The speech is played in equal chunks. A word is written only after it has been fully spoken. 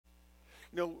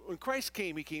When Christ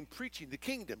came, he came preaching the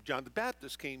kingdom. John the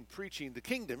Baptist came preaching the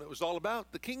kingdom. It was all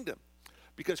about the kingdom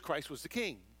because Christ was the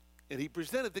king. And he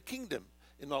presented the kingdom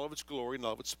in all of its glory and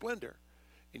all of its splendor.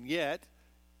 And yet,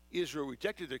 Israel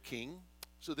rejected their king,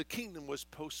 so the kingdom was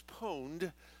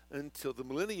postponed until the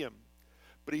millennium.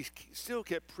 But he still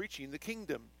kept preaching the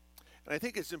kingdom. And I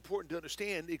think it's important to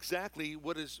understand exactly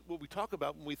what we talk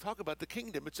about when we talk about the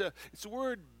kingdom. It's a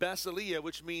word basileia,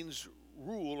 which means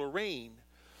rule or reign.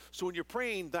 So when you're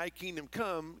praying, thy kingdom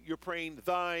come, you're praying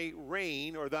thy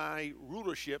reign or thy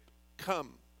rulership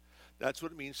come. That's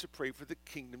what it means to pray for the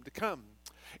kingdom to come.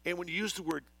 And when you use the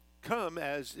word come,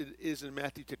 as it is in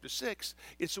Matthew chapter 6,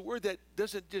 it's a word that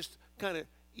doesn't just kind of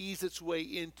ease its way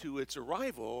into its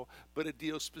arrival, but it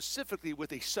deals specifically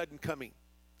with a sudden coming.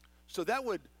 So that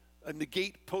would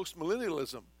negate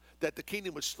post-millennialism, that the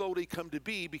kingdom would slowly come to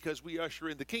be because we usher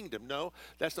in the kingdom. No,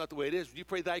 that's not the way it is. When you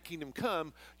pray thy kingdom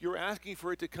come, you're asking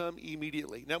for it to come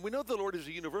immediately. Now, we know the Lord is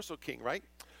a universal king, right?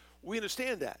 We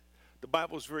understand that. The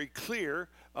Bible is very clear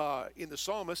in the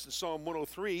psalmist. In Psalm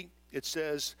 103, it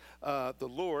says, the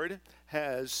Lord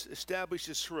has established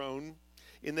his throne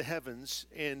in the heavens,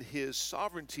 and his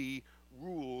sovereignty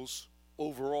rules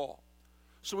over all.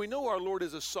 So we know our Lord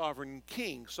is a sovereign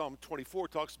king. Psalm 24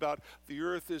 talks about the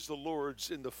earth is the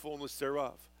Lord's and the fullness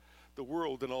thereof, the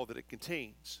world and all that it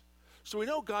contains. So we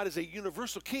know God is a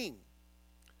universal king,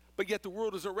 but yet the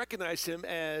world doesn't recognize him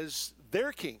as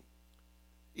their king,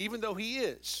 even though he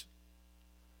is.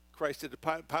 Pilate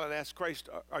asked Christ,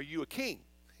 are you a king?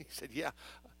 He said, yeah.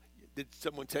 Did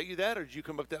someone tell you that, or did you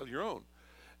come up with that on your own?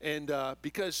 And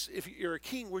because if you're a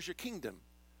king, where's your kingdom?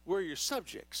 Where are your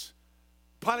subjects?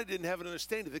 Pilate didn't have an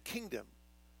understanding of the kingdom.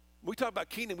 When we talk about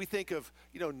kingdom, we think of,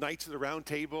 Knights of the Round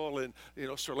Table and,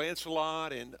 Sir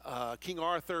Lancelot and King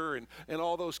Arthur and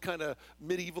all those kind of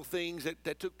medieval things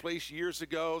that took place years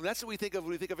ago. And that's what we think of when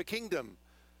we think of a kingdom.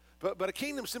 But a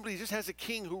kingdom simply just has a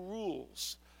king who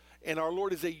rules. And our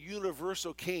Lord is a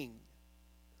universal king.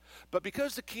 But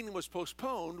because the kingdom was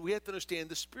postponed, we have to understand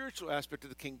the spiritual aspect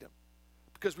of the kingdom.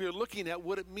 Because we are looking at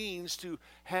what it means to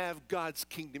have God's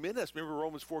kingdom in us. Remember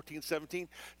Romans 14:17?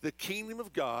 The kingdom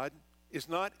of God is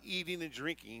not eating and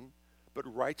drinking,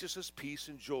 but righteousness, peace,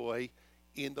 and joy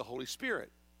in the Holy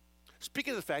Spirit.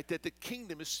 Speaking of the fact that the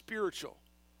kingdom is spiritual.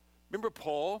 Remember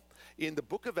Paul, in the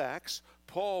book of Acts,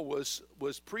 Paul was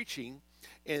preaching,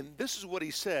 and this is what he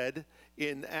said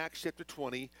in Acts chapter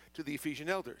 20 to the Ephesian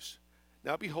elders.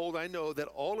 Now behold, I know that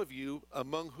all of you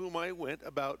among whom I went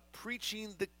about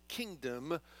preaching the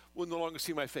kingdom will no longer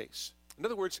see my face. In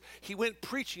other words, he went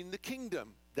preaching the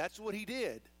kingdom. That's what he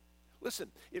did.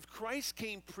 Listen, if Christ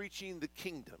came preaching the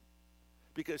kingdom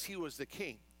because he was the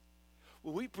king,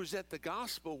 when we present the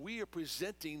gospel, we are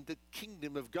presenting the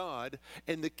kingdom of God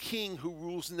and the king who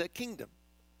rules in that kingdom.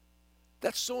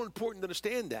 That's so important to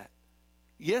understand that.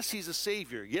 Yes, he's a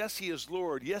savior. Yes, he is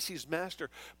Lord. Yes, he's master,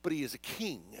 but he is a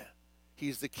king. He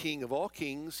is the King of all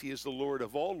kings. He is the Lord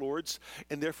of all lords,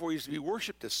 and therefore he's to be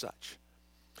worshipped as such.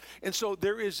 And so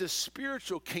there is this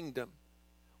spiritual kingdom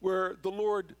where the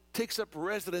Lord takes up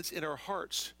residence in our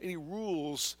hearts, and he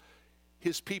rules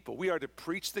his people. We are to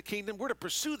preach the kingdom. We're to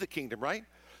pursue the kingdom, right?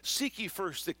 Seek ye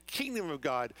first the kingdom of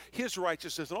God, his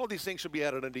righteousness, and all these things shall be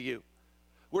added unto you.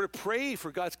 We're to pray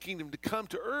for God's kingdom to come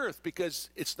to earth because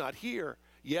it's not here.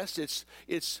 Yes,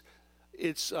 it's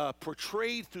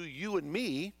portrayed through you and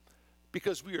me,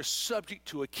 because we are subject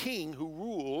to a king who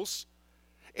rules,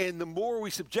 and the more we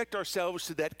subject ourselves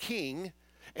to that king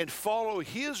and follow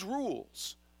his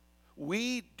rules,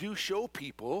 we do show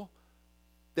people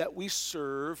that we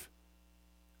serve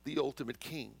the ultimate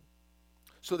king.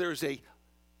 So there's a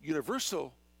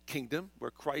universal kingdom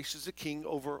where Christ is a king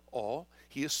over all.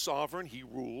 He is sovereign. He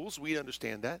rules. We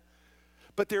understand that.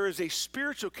 But there is a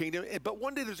spiritual kingdom, but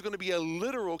one day there's going to be a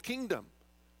literal kingdom.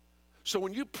 So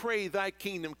when you pray thy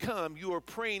kingdom come, you are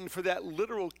praying for that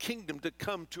literal kingdom to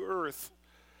come to earth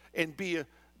and be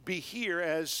here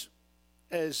as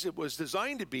it was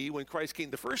designed to be when Christ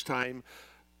came the first time.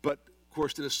 But of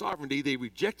course, to the sovereignty, they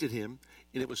rejected him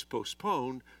and it was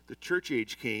postponed. The church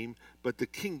age came, but the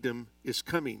kingdom is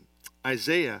coming.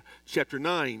 Isaiah chapter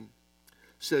 9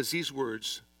 says these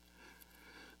words.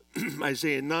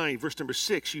 Isaiah 9, verse number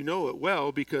 6, you know it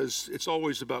well because it's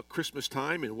always about Christmas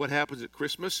time, and what happens at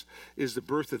Christmas is the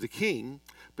birth of the king.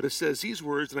 But it says these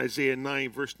words in Isaiah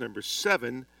 9, verse number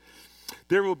 7,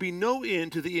 there will be no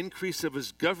end to the increase of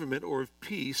his government or of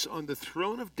peace on the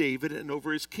throne of David and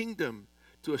over his kingdom,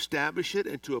 to establish it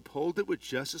and to uphold it with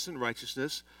justice and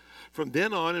righteousness. From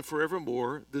then on and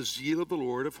forevermore, the zeal of the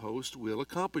Lord of hosts will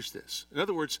accomplish this. In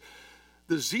other words,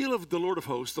 the zeal of the Lord of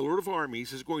hosts, the Lord of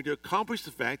armies, is going to accomplish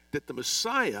the fact that the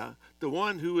Messiah, the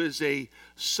one who is a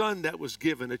son that was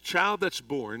given, a child that's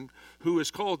born, who is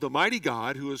called the mighty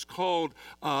God, who is called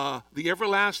the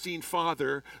everlasting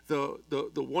Father, the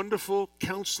wonderful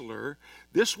counselor,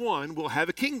 this one will have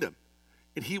a kingdom.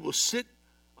 And he will sit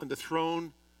on the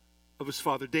throne of his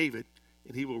father David,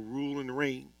 and he will rule and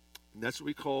reign. And that's what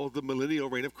we call the millennial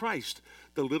reign of Christ,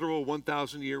 the literal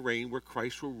 1,000-year reign where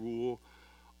Christ will rule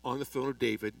on the throne of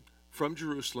David from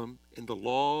Jerusalem, and the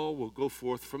law will go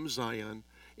forth from Zion,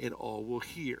 and all will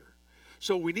hear.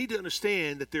 So we need to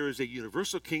understand that there is a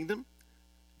universal kingdom.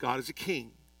 God is a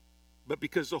king. But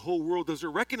because the whole world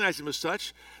doesn't recognize him as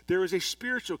such, there is a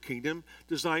spiritual kingdom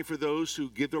designed for those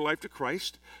who give their life to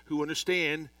Christ, who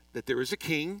understand that there is a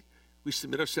king. We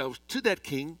submit ourselves to that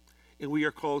king, and we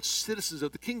are called citizens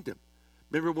of the kingdom.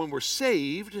 Remember, when we're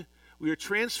saved, we are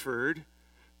transferred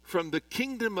from the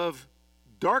kingdom of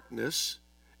darkness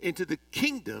into the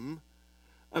kingdom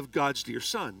of God's dear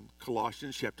Son,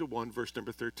 Colossians chapter 1, verse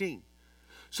number 13.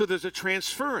 So there's a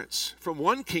transference from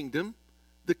one kingdom,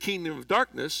 the kingdom of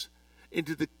darkness,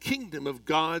 into the kingdom of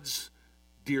God's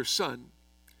dear Son.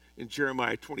 In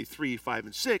Jeremiah 23, 5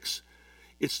 and 6,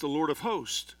 it's the Lord of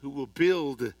hosts who will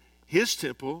build his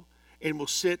temple and will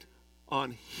sit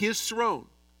on his throne.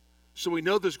 So we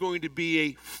know there's going to be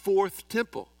a fourth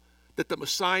temple that the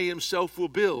Messiah himself will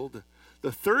build.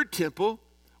 The third temple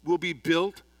will be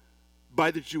built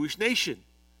by the Jewish nation,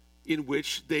 in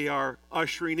which they are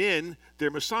ushering in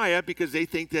their Messiah because they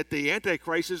think that the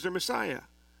Antichrist is their Messiah.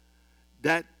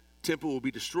 That temple will be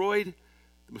destroyed.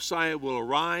 The Messiah will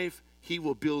arrive. He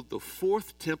will build the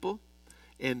fourth temple,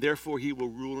 and therefore he will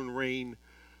rule and reign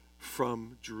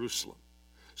from Jerusalem.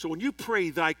 So when you pray,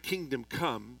 thy kingdom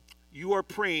come, you are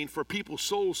praying for people's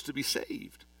souls to be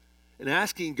saved and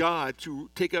asking God to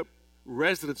take up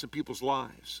residence in people's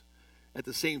lives. At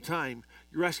the same time,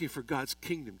 you're asking for God's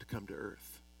kingdom to come to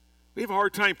earth. We have a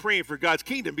hard time praying for God's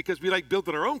kingdom because we like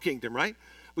building our own kingdom, right?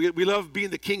 We love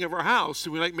being the king of our house,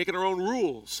 and we like making our own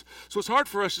rules. So it's hard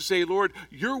for us to say, Lord,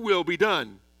 your will be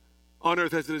done on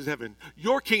earth as it is in heaven.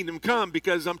 Your kingdom come,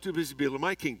 because I'm too busy building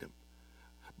my kingdom.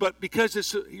 But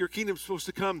because your kingdom is supposed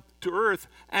to come to earth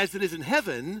as it is in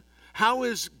heaven, how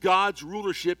is God's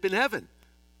rulership in heaven?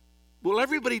 Well,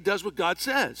 everybody does what God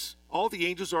says. All the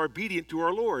angels are obedient to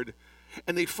our Lord,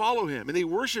 and they follow him, and they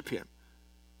worship him.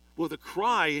 Well, the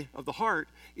cry of the heart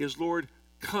is, Lord,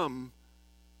 come,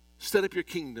 set up your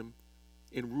kingdom,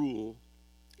 and rule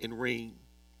and reign.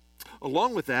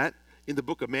 Along with that, in the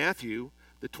book of Matthew,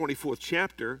 the 24th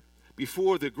chapter,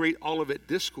 before the great Olivet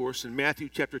Discourse in Matthew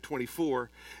chapter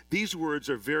 24, these words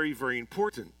are very, very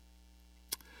important.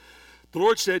 The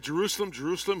Lord said, Jerusalem,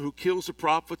 Jerusalem, who kills the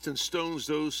prophets and stones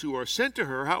those who are sent to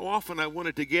her, how often I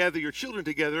wanted to gather your children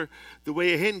together the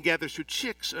way a hen gathers her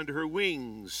chicks under her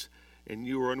wings, and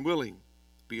you are unwilling.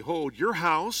 Behold, your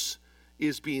house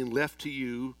is being left to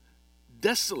you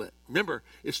desolate. Remember,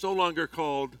 it's no longer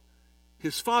called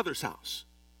his father's house.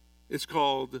 It's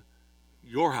called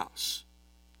your house.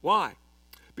 Why?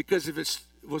 Because if it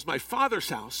was my father's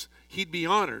house, he'd be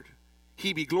honored.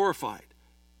 He'd be glorified.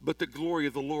 But the glory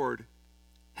of the Lord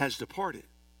has departed.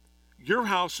 Your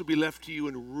house will be left to you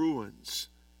in ruins.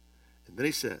 And then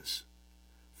he says,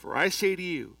 for I say to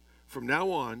you, from now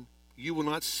on, you will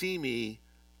not see me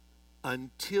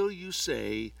until you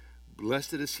say,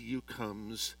 blessed is he who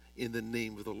comes in the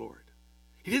name of the Lord.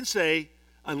 He didn't say,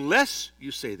 unless you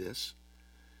say this.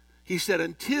 He said,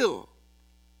 until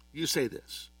you say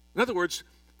this. In other words,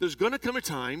 there's going to come a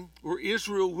time where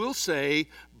Israel will say,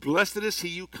 blessed is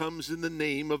he who comes in the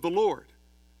name of the Lord.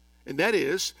 And that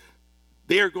is,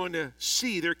 they are going to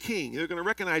see their king. They're going to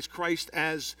recognize Christ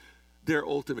as their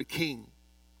ultimate king.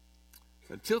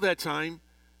 Until that time,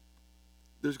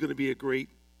 there's going to be a great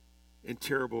and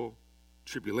terrible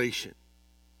tribulation.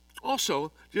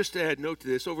 Also, just to add note to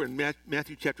this, over in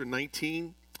Matthew chapter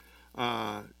 19,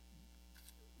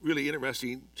 really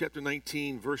interesting, chapter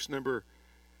 19, verse number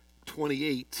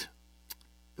 28,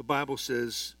 the Bible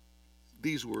says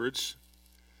these words.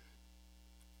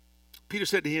 Peter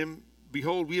said to him,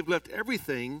 behold, we have left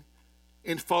everything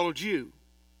and followed you.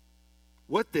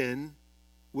 What then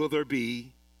will there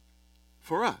be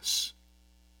for us?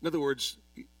 In other words,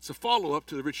 it's a follow-up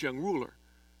to the rich young ruler.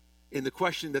 In the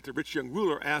question that the rich young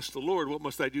ruler asked the Lord, what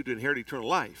must I do to inherit eternal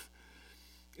life?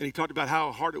 And he talked about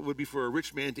how hard it would be for a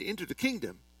rich man to enter the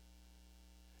kingdom.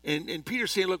 And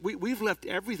Peter's saying, look, we've left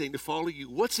everything to follow you.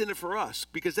 What's in it for us?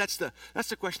 Because that's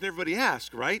the question everybody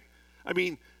asks, right? I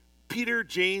mean, Peter,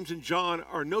 James, and John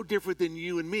are no different than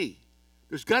you and me.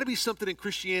 There's got to be something in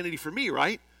Christianity for me,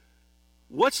 right?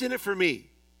 What's in it for me?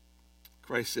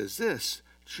 Christ says this,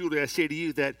 truly I say to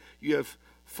you that you have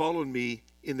followed me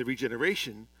in the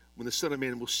regeneration, when the Son of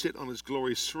Man will sit on his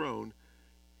glorious throne,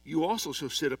 you also shall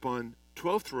sit upon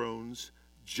 12 thrones,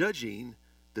 judging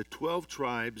the 12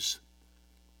 tribes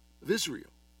of Israel.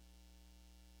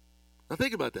 Now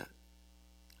think about that.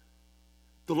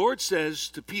 The Lord says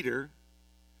to Peter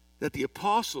that the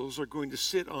apostles are going to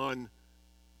sit on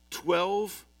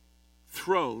 12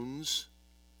 thrones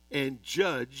and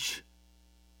judge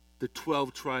the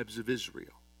 12 tribes of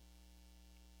Israel.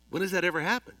 When has that ever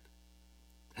happened?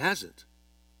 It hasn't.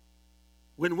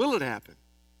 When will it happen?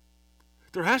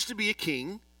 There has to be a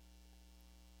king.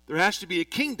 There has to be a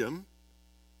kingdom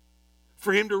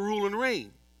for him to rule and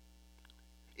reign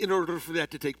in order for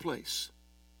that to take place.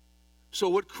 So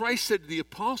what Christ said to the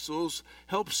apostles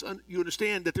helps you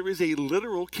understand that there is a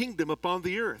literal kingdom upon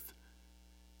the earth.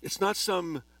 It's not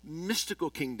some mystical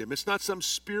kingdom. It's not some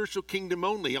spiritual kingdom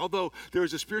only, although there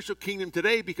is a spiritual kingdom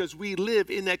today because we live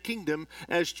in that kingdom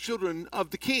as children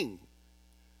of the King.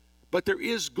 But there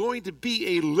is going to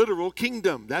be a literal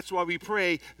kingdom. That's why we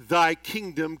pray, thy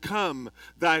kingdom come,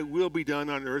 thy will be done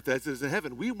on earth as it is in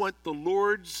heaven. We want the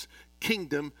Lord's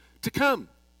kingdom to come.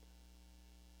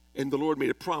 And the Lord made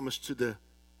a promise to the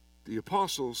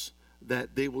apostles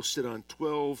that they will sit on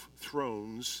 12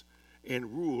 thrones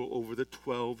and rule over the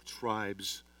 12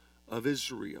 tribes of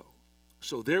Israel.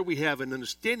 So there we have an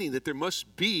understanding that there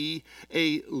must be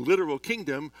a literal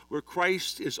kingdom where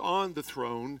Christ is on the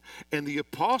throne and the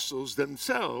apostles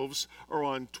themselves are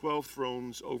on 12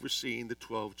 thrones overseeing the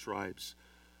 12 tribes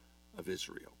of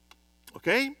Israel.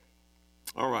 Okay?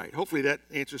 All right. Hopefully that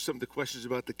answers some of the questions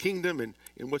about the kingdom and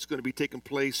what's going to be taking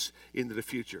place into the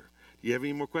future. Do you have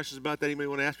any more questions about that? Anybody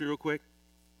want to ask me real quick?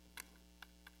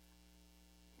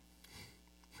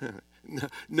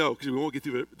 No, because we won't get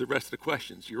through the rest of the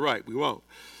questions. You're right, we won't.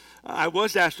 I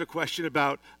was asked a question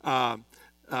about how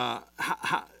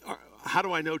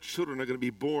do I know children are going to be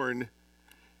born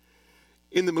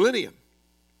in the millennium?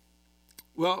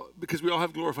 Well, because we all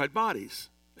have glorified bodies.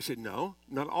 I said, no,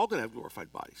 not all going to have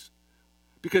glorified bodies.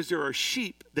 Because there are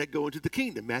sheep that go into the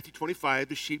kingdom. Matthew 25,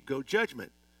 the sheep go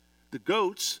judgment. The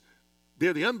goats,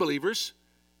 they're the unbelievers,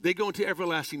 they go into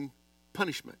everlasting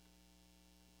punishment.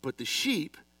 But the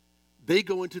sheep, they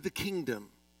go into the kingdom.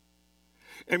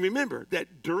 And remember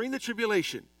that during the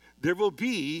tribulation, there will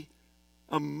be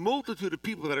a multitude of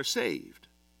people that are saved.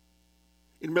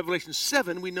 In Revelation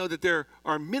 7, we know that there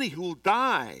are many who will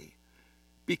die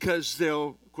because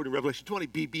they'll, according to Revelation 20,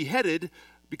 be beheaded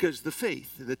because of the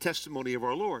faith and the testimony of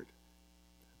our Lord.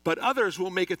 But others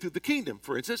will make it through the kingdom.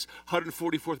 For instance,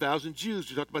 144,000 Jews,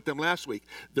 we talked about them last week.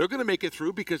 They're going to make it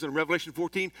through because in Revelation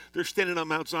 14, they're standing on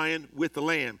Mount Zion with the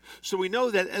Lamb. So we know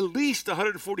that at least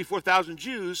 144,000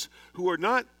 Jews who are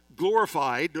not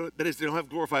glorified, that is, they don't have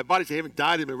glorified bodies, they haven't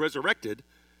died and been resurrected,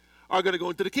 are going to go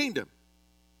into the kingdom.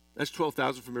 That's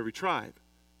 12,000 from every tribe.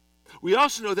 We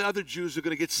also know that other Jews are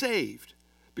going to get saved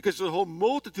because there's a whole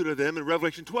multitude of them in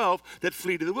Revelation 12 that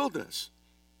flee to the wilderness.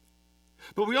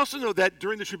 But we also know that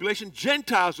during the tribulation,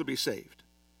 Gentiles will be saved.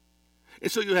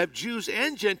 And so you'll have Jews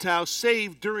and Gentiles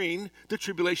saved during the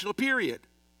tribulational period.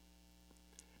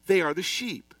 They are the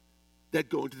sheep that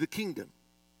go into the kingdom.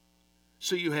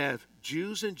 So you have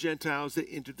Jews and Gentiles that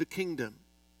enter the kingdom.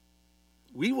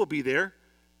 We will be there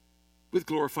with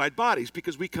glorified bodies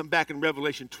because we come back in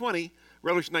Revelation 20,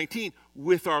 Revelation 19,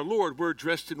 with our Lord. We're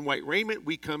dressed in white raiment.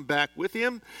 We come back with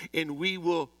him, and we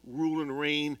will rule and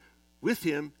reign with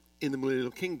him in the millennial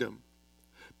kingdom.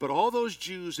 But all those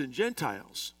Jews and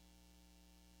Gentiles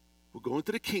will go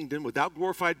into the kingdom without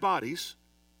glorified bodies,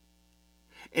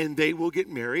 and they will get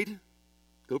married,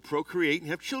 they'll procreate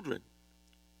and have children.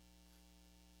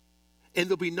 And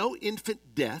there'll be no infant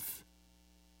death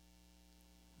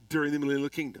during the millennial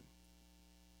kingdom.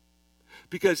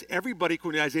 Because everybody,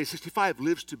 according to Isaiah 65,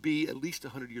 lives to be at least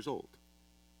 100 years old.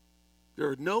 There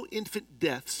are no infant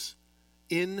deaths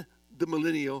in the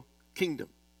millennial kingdom.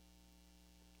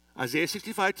 Isaiah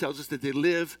 65 tells us that they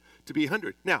live to be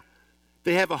 100. Now,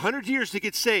 they have 100 years to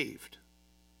get saved.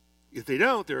 If they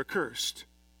don't, they're accursed.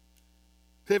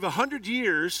 They have 100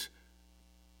 years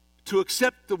to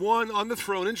accept the one on the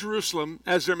throne in Jerusalem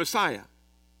as their Messiah.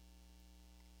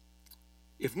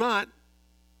 If not,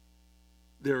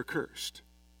 they're accursed.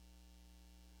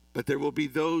 But there will be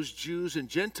those Jews and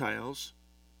Gentiles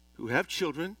who have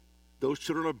children. Those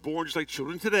children are born just like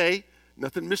children today.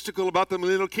 Nothing mystical about the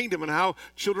millennial kingdom and how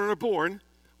children are born.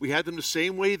 We had them the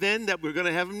same way then that we're going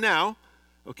to have them now,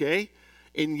 okay?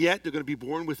 And yet they're going to be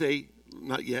born with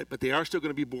not yet, but they are still going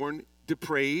to be born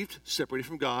depraved, separated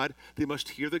from God. They must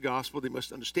hear the gospel. They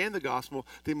must understand the gospel.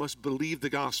 They must believe the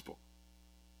gospel.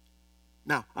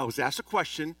 Now, I was asked a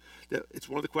question, that it's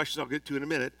one of the questions I'll get to in a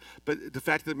minute, but the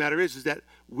fact of the matter is that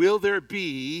will there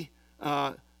be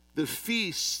the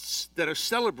feasts that are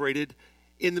celebrated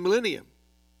in the millennium?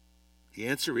 The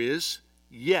answer is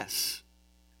yes.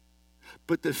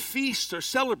 But the feasts are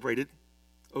celebrated,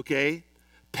 okay?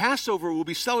 Passover will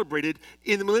be celebrated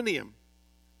in the millennium.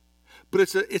 But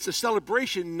it's a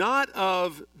celebration not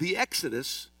of the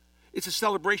Exodus, it's a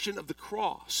celebration of the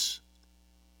cross.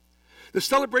 The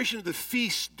celebration of the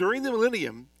feast during the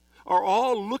millennium are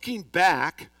all looking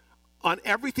back on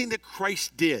everything that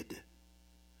Christ did,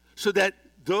 so that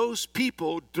those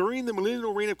people during the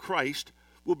millennial reign of Christ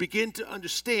will begin to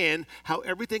understand how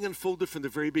everything unfolded from the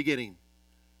very beginning,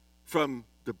 from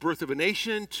the birth of a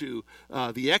nation to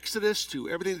the Exodus, to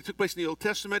everything that took place in the Old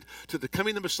Testament, to the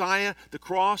coming of the Messiah, the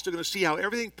cross. They're going to see how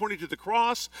everything pointed to the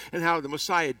cross and how the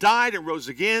Messiah died and rose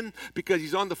again because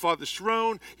he's on the Father's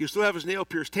throne. He'll still have his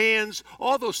nail-pierced hands,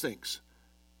 all those things.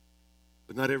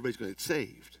 But not everybody's going to get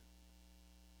saved.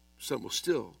 Some will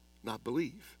still not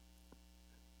believe.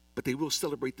 But they will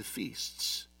celebrate the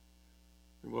feasts.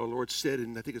 And what our Lord said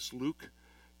in, I think it's Luke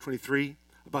 23,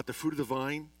 about the fruit of the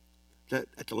vine, that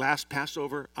at the last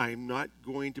Passover, I am not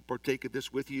going to partake of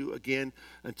this with you again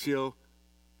until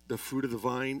the fruit of the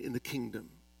vine in the kingdom.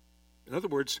 In other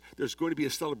words, there's going to be a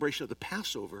celebration of the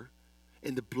Passover,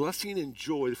 and the blessing and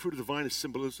joy. The fruit of the vine is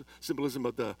symbolism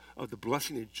of the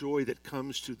blessing and joy that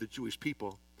comes to the Jewish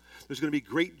people. There's going to be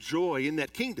great joy in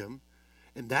that kingdom,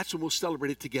 and that's when we'll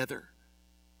celebrate it together.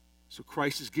 So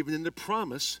Christ is giving them the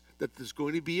promise that there's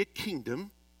going to be a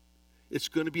kingdom. It's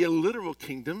going to be a literal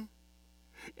kingdom.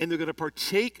 And they're going to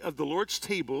partake of the Lord's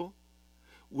table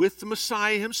with the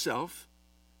Messiah himself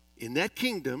in that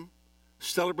kingdom,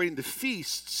 celebrating the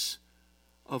feasts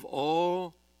of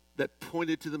all that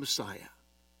pointed to the Messiah.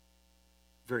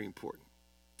 Very important.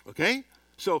 Okay?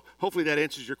 So hopefully that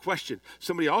answers your question.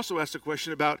 Somebody also asked a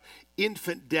question about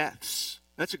infant deaths.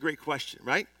 That's a great question,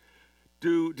 right?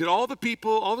 Did all the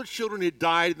people, all the children who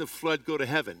died in the flood go to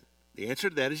heaven? The answer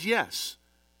to that is yes.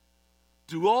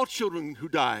 Do all children who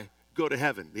die go to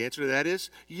heaven? The answer to that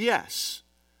is yes.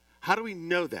 How do we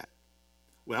know that?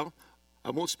 Well,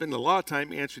 I won't spend a lot of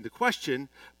time answering the question,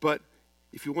 but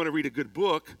if you want to read a good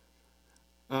book,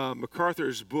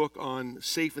 MacArthur's book on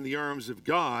Safe in the Arms of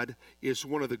God is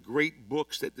one of the great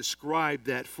books that describe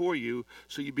that for you,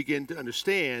 so you begin to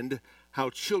understand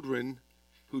how children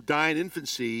who die in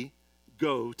infancy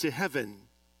go to heaven.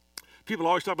 People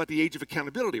always talk about the age of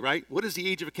accountability, right? What is the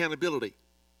age of accountability?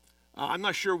 I'm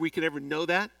not sure we can ever know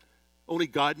that. Only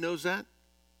God knows that.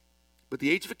 But the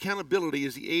age of accountability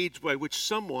is the age by which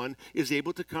someone is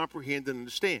able to comprehend and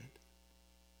understand.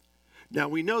 Now,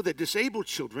 we know that disabled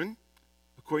children,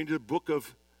 according to the book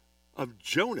of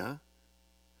Jonah,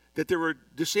 that there were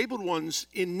disabled ones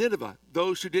in Nineveh,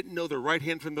 those who didn't know their right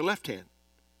hand from their left hand.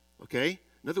 Okay?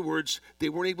 In other words, they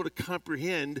weren't able to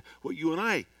comprehend what you and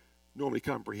I normally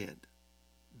comprehend.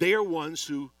 They are ones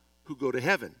who go to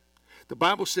heaven. The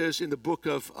Bible says in the book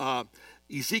of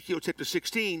Ezekiel chapter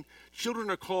 16,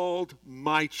 children are called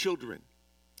my children.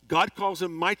 God calls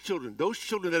them my children. Those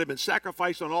children that have been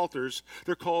sacrificed on altars,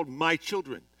 they're called my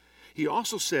children. He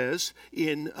also says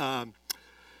in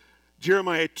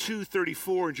Jeremiah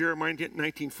 2:34 and Jeremiah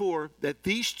 19:4 that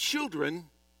these children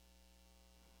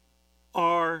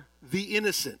are the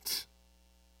innocent.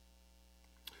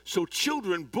 So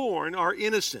children born are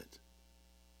innocent.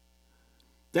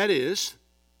 That is,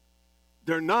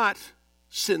 they're not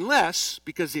sinless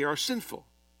because they are sinful,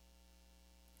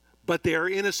 but they are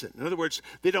innocent. In other words,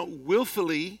 they don't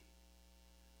willfully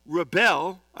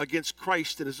rebel against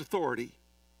Christ and his authority.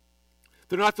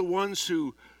 They're not the ones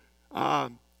who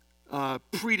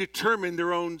predetermine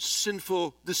their own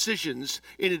sinful decisions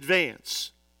in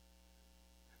advance.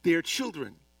 They are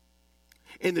children.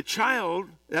 And the child,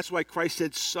 that's why Christ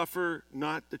said, suffer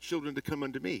not the children to come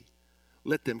unto me.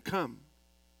 Let them come.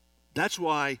 That's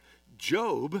why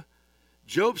Job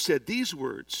said these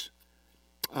words.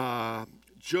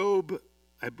 Job,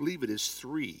 I believe it is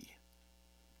 3.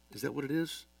 Is that what it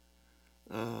is?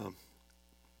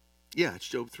 Yeah, it's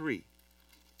Job 3.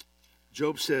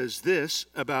 Job says this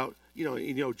about,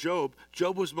 Job.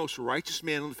 Job was the most righteous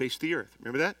man on the face of the earth.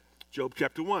 Remember that? Job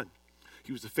chapter 1.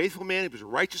 He was a faithful man. He was a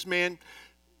righteous man.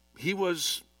 He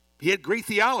had great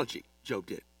theology, Job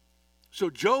did. So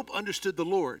Job understood the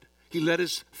Lord. He led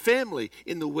his family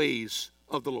in the ways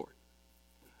of the Lord.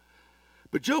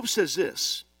 But Job says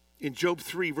this in Job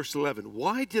 3, verse 11,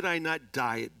 why did I not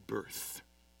die at birth?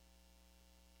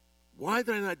 Why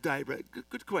did I not die at birth?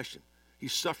 Good question.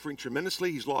 He's suffering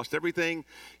tremendously. He's lost everything.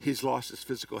 He's lost his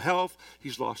physical health.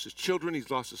 He's lost his children.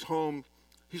 He's lost his home.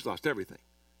 He's lost everything.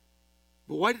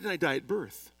 But why didn't I die at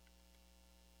birth?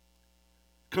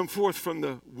 Come forth from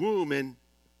the womb and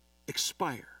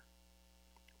expire.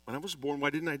 When I was born, why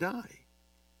didn't I die?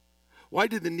 Why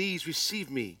did the knees receive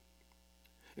me?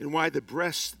 And why the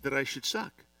breast that I should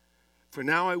suck? For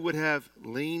now I would have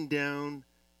lain down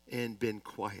and been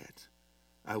quiet.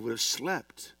 I would have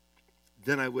slept.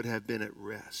 Then I would have been at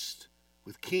rest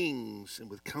with kings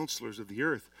and with counselors of the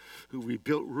earth who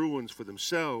rebuilt ruins for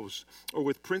themselves, or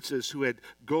with princes who had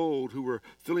gold, who were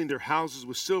filling their houses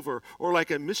with silver, or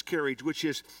like a miscarriage which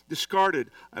is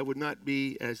discarded. I would not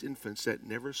be as infants that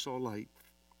never saw light.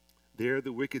 There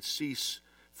the wicked cease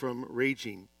from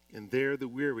raging, and there the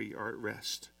weary are at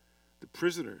rest. The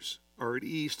prisoners are at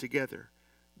ease together.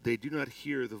 They do not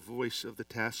hear the voice of the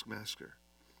taskmaster.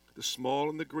 The small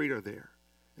and the great are there,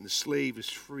 and the slave is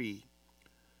free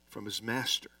from his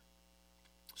master.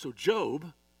 So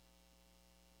Job,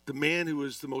 the man who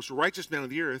was the most righteous man on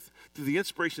the earth, through the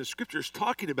inspiration of Scripture, is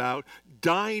talking about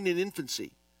dying in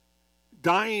infancy,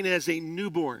 dying as a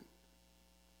newborn,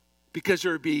 because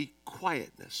there would be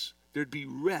quietness, there'd be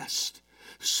rest.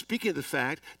 Speaking of the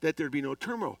fact that there'd be no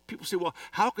turmoil. People say, well,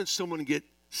 how can someone get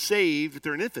saved if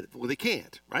they're an infant? Well, they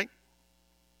can't, right?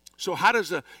 So how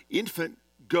does an infant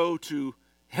go to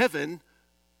heaven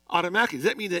automatically? Does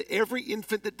that mean that every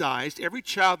infant that dies, every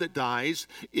child that dies,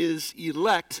 is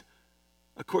elect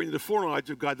according to the foreknowledge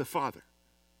of God the Father?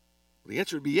 Well, the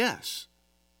answer would be yes.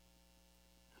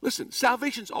 Listen,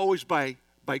 salvation's always by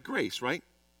grace, right?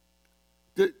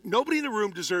 Nobody in the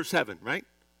room deserves heaven, right?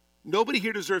 Nobody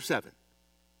here deserves heaven.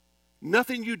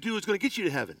 Nothing you do is going to get you to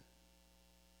heaven.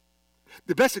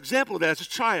 The best example of that is a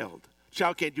child. A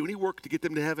child can't do any work to get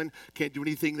them to heaven, can't do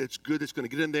anything that's good that's going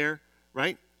to get them there,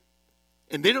 right?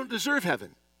 And they don't deserve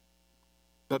heaven.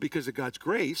 But because of God's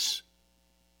grace,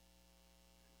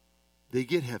 they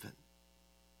get heaven.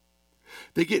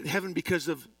 They get heaven because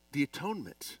of the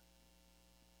atonement.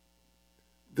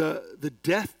 The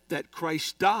death that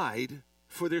Christ died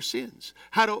for their sins.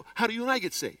 How do you and I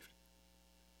get saved?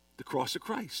 The cross of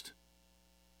Christ.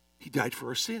 He died for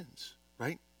our sins,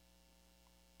 right?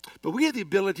 But we have the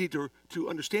ability to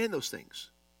understand those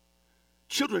things.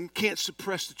 Children can't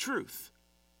suppress the truth.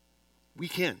 We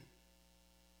can.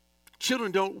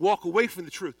 Children don't walk away from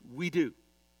the truth. We do.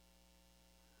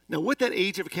 Now, what that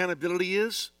age of accountability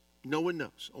is, no one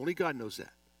knows. Only God knows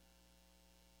that.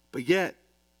 But yet,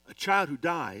 a child who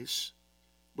dies,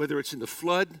 whether it's in the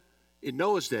flood in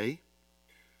Noah's day,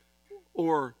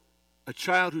 or a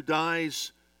child who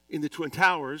dies in the Twin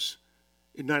Towers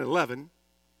in 9/11,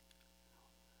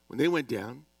 when they went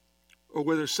down, or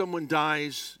whether someone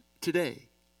dies today,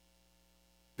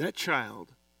 that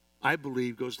child, I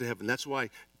believe, goes to heaven. That's why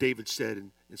David said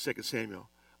in 2 Samuel,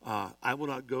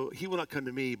 he will not come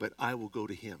to me, but I will go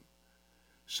to him.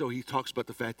 So he talks about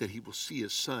the fact that he will see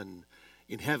his son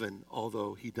in heaven,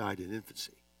 although he died in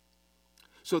infancy.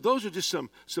 So those are just some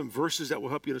verses that will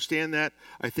help you understand that.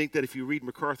 I think that if you read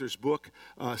MacArthur's book,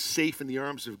 Safe in the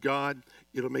Arms of God,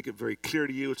 it'll make it very clear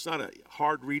to you. It's not a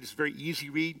hard read. It's a very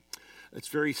easy read. It's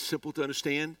very simple to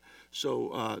understand.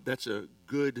 So that's a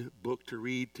good book to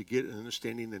read to get an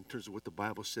understanding in terms of what the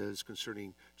Bible says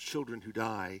concerning children who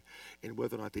die and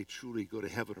whether or not they truly go to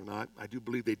heaven or not. I do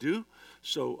believe they do.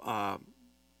 So,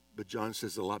 but John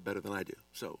says it a lot better than I do.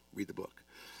 So read the book.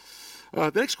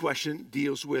 The next question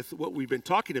deals with what we've been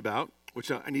talking about,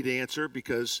 which I need to answer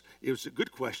because it was a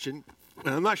good question.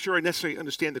 And I'm not sure I necessarily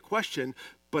understand the question,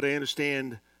 but I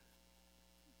understand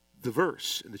the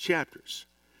verse and the chapters.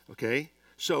 Okay?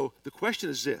 So the question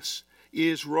is this.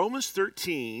 Is Romans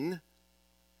 13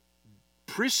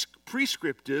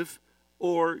 prescriptive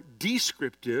or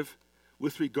descriptive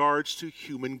with regards to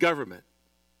human government?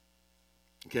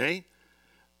 Okay?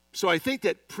 So I think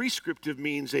that prescriptive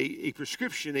means a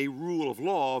prescription, a rule of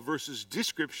law, versus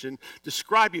description,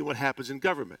 describing what happens in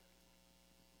government.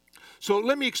 So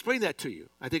let me explain that to you.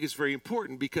 I think it's very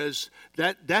important because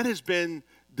that has been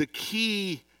the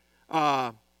key,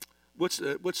 what's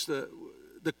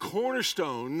the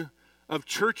cornerstone of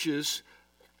churches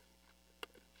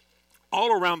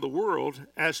all around the world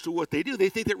as to what they do. They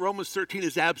think that Romans 13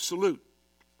 is absolute.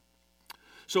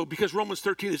 So because Romans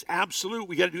 13 is absolute,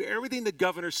 we got to do everything the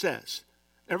governor says,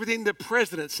 everything the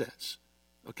president says,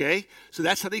 okay? So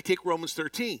that's how they take Romans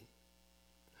 13.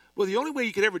 Well, the only way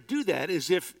you could ever do that is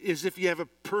if you have a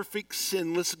perfect,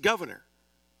 sinless governor,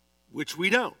 which we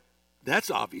don't. That's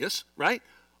obvious, right?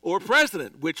 Or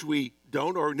president, which we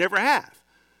don't or never have.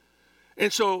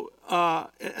 And so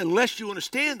unless you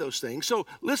understand those things, so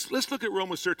let's look at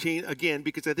Romans 13 again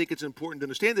because I think it's important to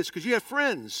understand this because you have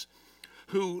friends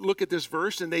who look at this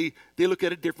verse and they look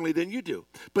at it differently than you do.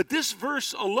 But this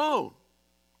verse alone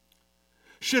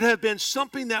should have been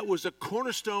something that was a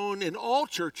cornerstone in all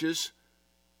churches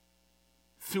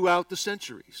throughout the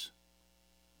centuries.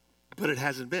 But it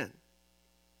hasn't been.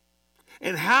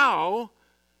 And how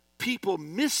people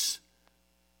miss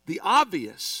the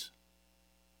obvious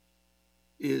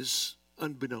is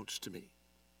unbeknownst to me.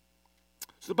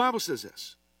 So the Bible says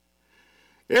this: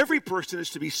 every person is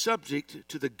to be subject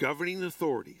to the governing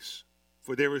authorities,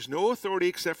 for there is no authority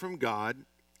except from God,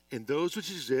 and those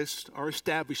which exist are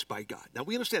established by God. Now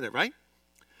we understand that, right?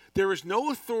 There is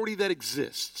no authority that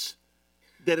exists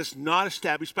that is not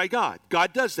established by God.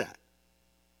 God does that.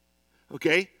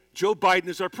 Okay? Joe Biden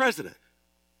is our president.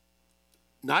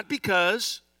 Not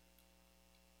because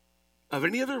of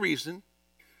any other reason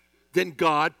than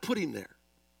God put him there.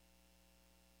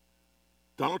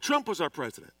 Donald Trump was our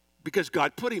president because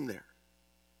God put him there.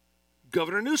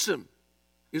 Governor Newsom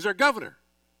is our governor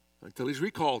until he's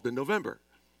recalled in November.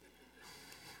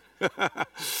 But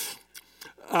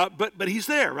he's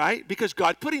there, right? Because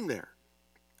God put him there.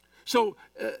 So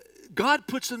God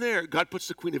puts him there. God puts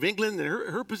the Queen of England in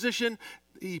her position.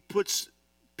 He puts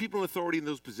people in authority in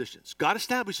those positions. God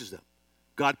establishes them.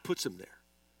 God puts them there,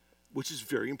 which is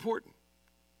very important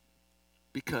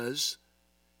because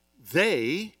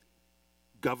they,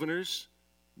 governors,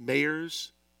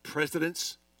 mayors,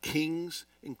 presidents, kings,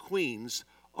 and queens,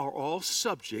 are all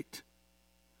subject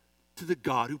to the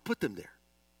God who put them there.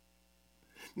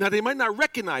 Now, they might not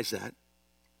recognize that,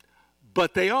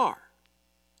 but they are.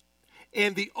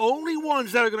 And the only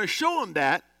ones that are going to show them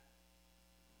that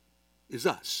is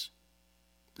us,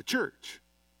 the church.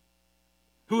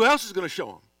 Who else is going to show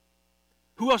them?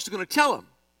 Who else is going to tell them?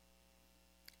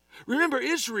 Remember,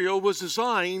 Israel was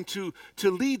designed to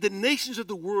lead the nations of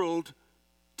the world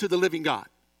to the living God.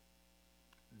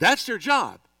 That's their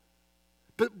job.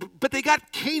 But they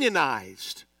got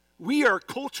Canaanized. We are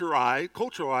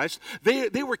culturalized.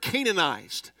 They were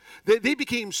Canaanized. They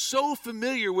became so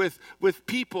familiar with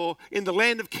people in the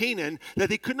land of Canaan that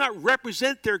they could not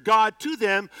represent their God to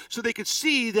them so they could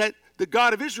see that the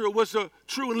God of Israel was a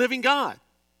true and living God.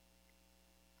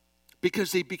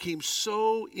 Because they became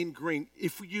so ingrained.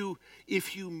 If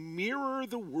you mirror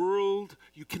the world,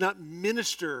 you cannot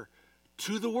minister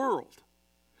to the world.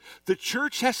 The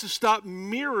church has to stop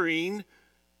mirroring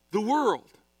the world.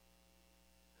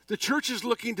 The church is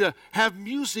looking to have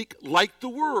music like the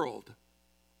world,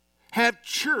 have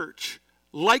church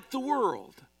like the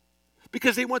world,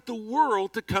 because they want the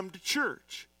world to come to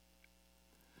church.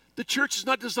 The church is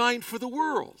not designed for the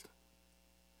world.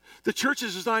 The church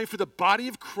is designed for the body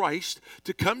of Christ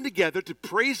to come together to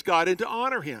praise God and to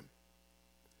honor Him.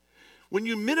 When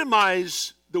you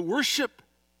minimize the worship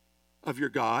of your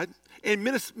God and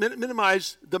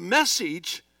minimize the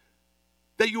message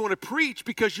that you want to preach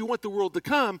because you want the world to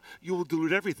come, you will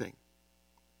dilute everything.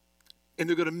 And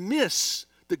they're going to miss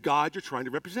the God you're trying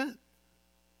to represent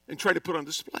and try to put on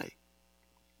display.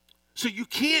 So you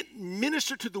can't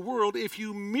minister to the world if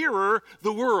you mirror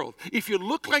the world. If you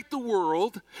look like the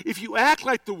world, if you act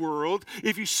like the world,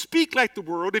 if you speak like the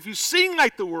world, if you sing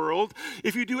like the world,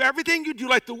 if you do everything you do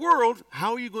like the world,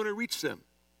 how are you going to reach them?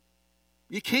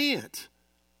 You can't,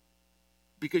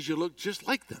 because you look just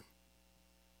like them.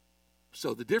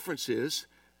 So the difference is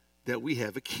that we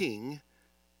have a king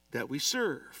that we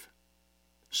serve.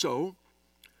 So,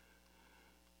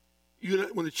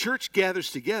 when the church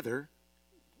gathers together,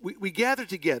 we gather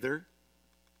together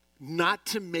not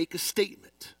to make a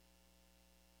statement.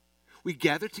 We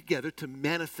gather together to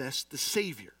manifest the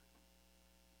Savior.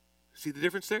 See the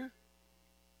difference there?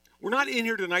 We're not in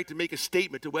here tonight to make a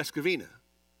statement to West Covina.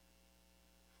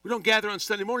 We don't gather on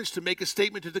Sunday mornings to make a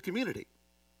statement to the community.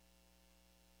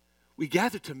 We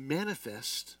gather to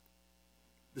manifest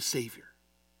the Savior.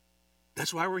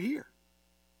 That's why we're here.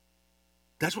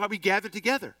 That's why we gather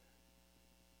together.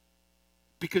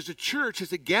 Because the church,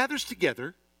 as it gathers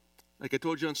together, like I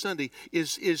told you on Sunday,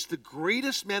 is the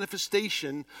greatest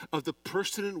manifestation of the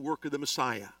person and work of the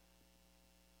Messiah.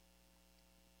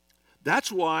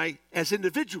 That's why, as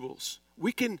individuals,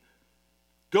 we can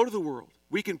go to the world.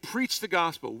 We can preach the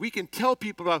gospel. We can tell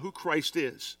people about who Christ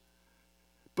is.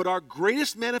 But our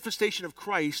greatest manifestation of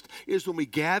Christ is when we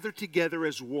gather together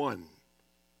as one.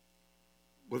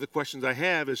 One of the questions I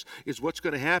have is what's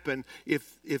going to happen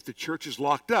if the church is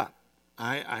locked up?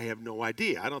 I have no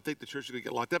idea. I don't think the church is going to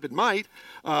get locked up. It might.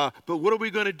 But what are we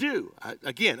going to do?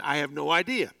 Again, I have no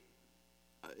idea.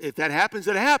 If that happens,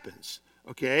 it happens.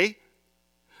 Okay?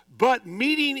 But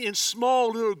meeting in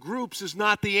small little groups is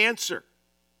not the answer.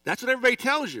 That's what everybody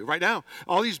tells you right now.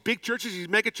 All these big churches, these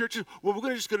mega churches, well,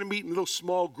 we're just going to meet in little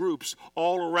small groups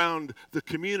all around the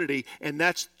community, and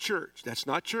that's church. That's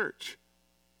not church.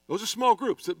 Those are small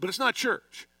groups, but it's not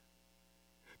church.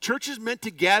 Church is meant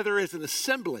to gather as an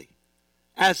assembly,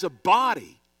 as a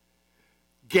body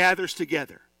gathers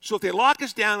together. So if they lock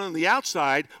us down on the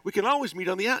outside, we can always meet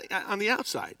on the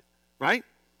outside, right?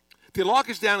 If they lock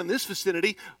us down in this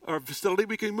facility,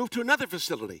 we can move to another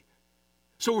facility.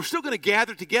 So we're still going to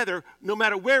gather together no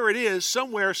matter where it is,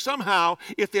 somewhere, somehow,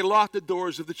 if they lock the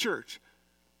doors of the church.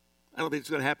 I don't think it's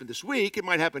going to happen this week. It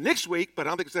might happen next week, but I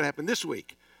don't think it's going to happen this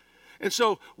week. And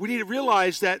so we need to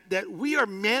realize that we are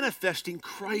manifesting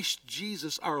Christ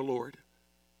Jesus our Lord.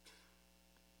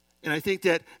 And I think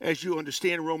that as you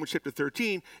understand Romans chapter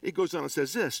 13, it goes on and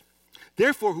says this: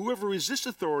 therefore, whoever resists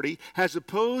authority has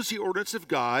opposed the ordinance of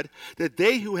God, that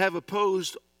they who have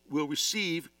opposed will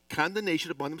receive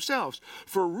condemnation upon themselves.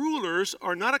 For rulers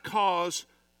are not a cause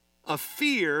of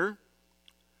fear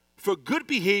for good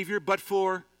behavior, but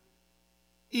for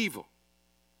evil.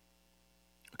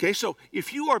 Okay, so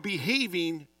if you are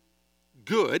behaving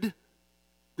good,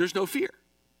 there's no fear.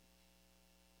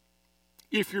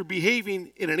 If you're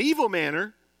behaving in an evil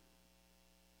manner,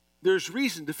 there's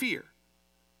reason to fear.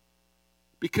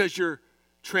 Because you're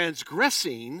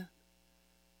transgressing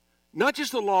not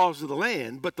just the laws of the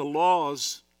land, but the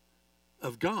laws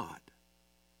of God.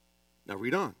 Now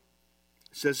read on.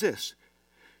 It says this: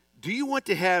 do you want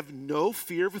to have no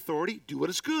fear of authority? Do what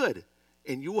is good,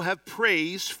 and you will have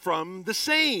praise from the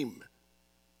same.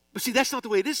 But see, that's not the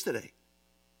way it is today.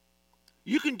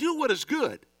 You can do what is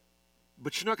good,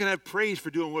 but you're not going to have praise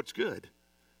for doing what's good.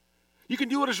 You can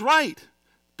do what is right,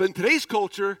 but in today's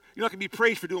culture, you're not going to be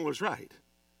praised for doing what is right.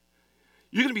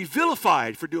 You're going to be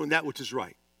vilified for doing that which is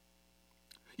right.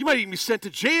 You might even be sent to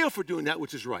jail for doing that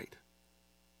which is right.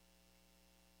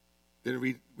 Then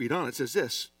read on. It says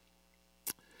this.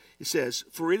 It says,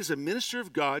 for it is a minister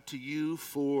of God to you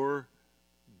for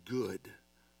good.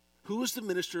 Who is the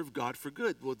minister of God for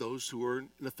good? Well, those who are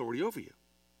in authority over you.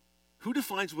 Who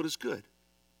defines what is good?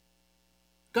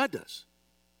 God does.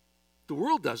 The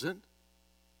world doesn't.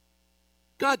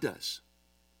 God does.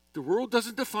 The world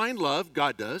doesn't define love.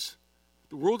 God does.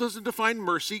 The world doesn't define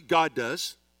mercy. God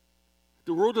does.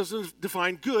 The world doesn't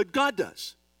define good. God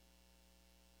does.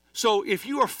 So if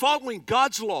you are following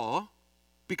God's law,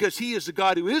 because he is the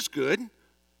God who is good,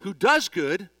 who does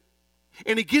good,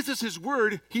 and he gives us his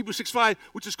word, Hebrews 6:5,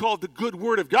 which is called the good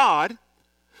word of God.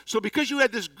 So because you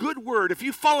had this good word, if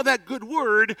you follow that good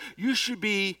word, you should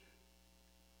be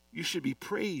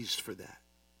praised for that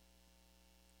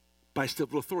by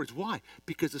civil authorities. Why?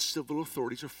 Because the civil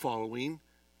authorities are following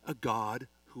a God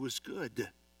who is good.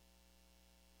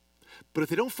 But if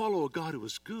they don't follow a God who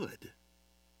is good,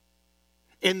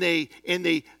 and they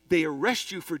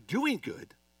arrest you for doing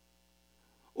good,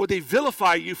 or they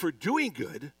vilify you for doing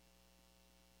good,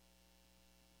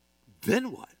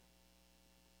 then what?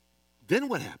 Then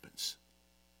what happens?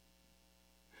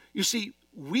 You see,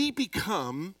 we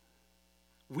become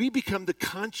the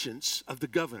conscience of the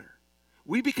governor.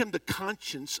 We become the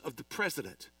conscience of the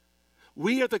president.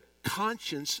 We are the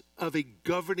conscience of a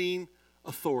governing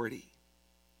authority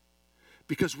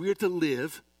because we are to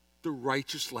live the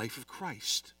righteous life of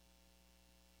Christ.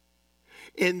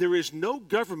 And there is no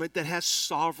government that has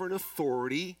sovereign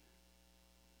authority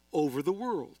over the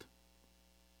world.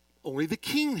 Only the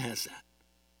king has that.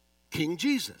 King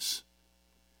Jesus.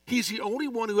 He's the only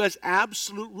one who has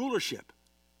absolute rulership.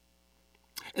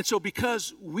 And so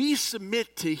because we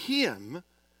submit to him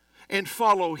and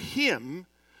follow him,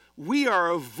 we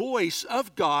are a voice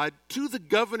of God to the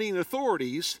governing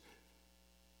authorities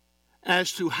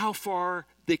as to how far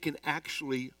they can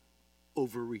actually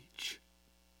overreach.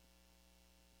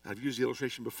 I've used the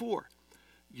illustration before.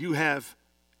 You have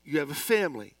a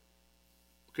family.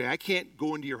 Okay, I can't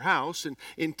go into your house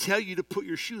and tell you to put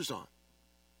your shoes on.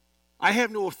 I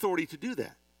have no authority to do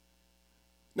that.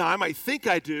 Now, I might think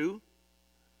I do,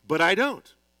 but I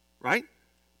don't, right?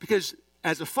 Because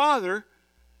as a father,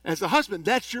 as a husband,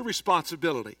 that's your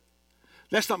responsibility.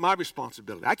 That's not my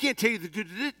responsibility. I can't tell you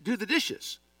to do the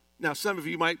dishes. Now, some of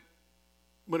you might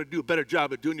want to do a better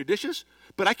job at doing your dishes,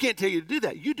 but I can't tell you to do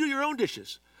that. You do your own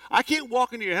dishes. I can't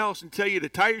walk into your house and tell you to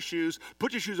tie your shoes,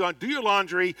 put your shoes on, do your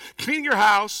laundry, clean your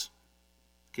house.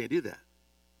 Can't do that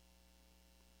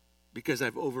because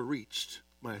I've overreached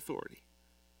my authority.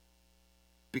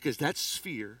 Because that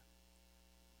sphere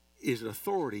is an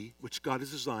authority which God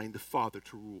has designed the father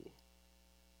to rule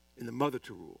and the mother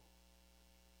to rule,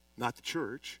 not the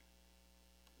church,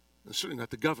 and certainly not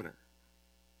the governor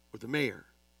or the mayor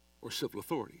or civil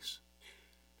authorities.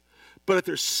 But if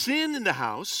there's sin in the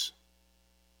house,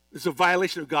 it's a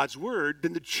violation of God's word,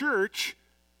 then the church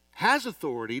has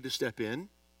authority to step in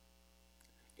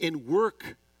and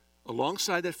work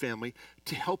alongside that family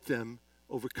to help them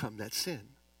overcome that sin.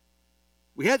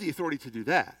 We have the authority to do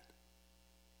that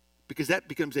because that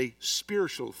becomes a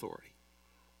spiritual authority.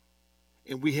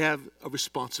 And we have a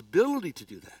responsibility to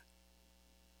do that.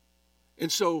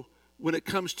 And so when it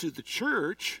comes to the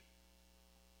church,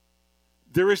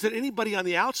 there isn't anybody on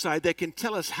the outside that can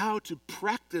tell us how to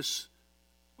practice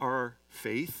our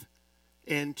faith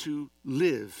and to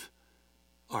live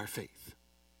our faith.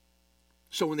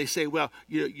 So when they say, well,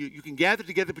 you can gather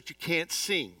together, but you can't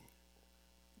sing,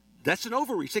 that's an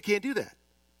overreach. They can't do that.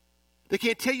 They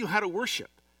can't tell you how to worship.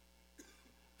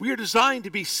 We are designed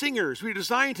to be singers. We are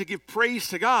designed to give praise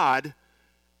to God.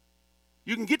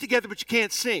 You can get together, but you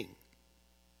can't sing.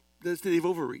 They've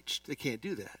overreached. They can't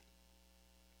do that.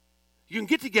 You can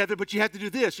get together, but you have to do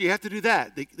this. You have to do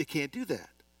that. They can't do that.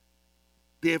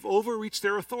 They have overreached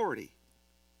their authority.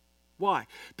 Why?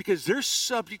 Because they're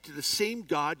subject to the same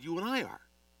God you and I are.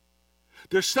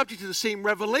 They're subject to the same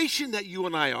revelation that you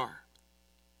and I are.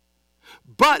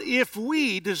 But if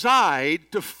we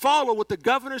decide to follow what the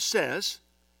governor says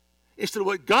instead of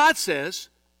what God says,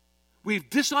 we've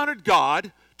dishonored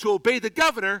God to obey the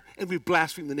governor, and we've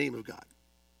blasphemed the name of God.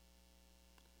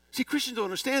 See, Christians don't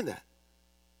understand that.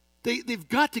 They've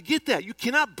got to get that. You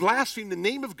cannot blaspheme the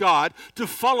name of God to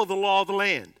follow the law of the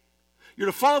land. You're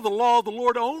to follow the law of the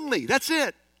Lord only. That's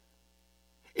it.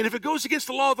 And if it goes against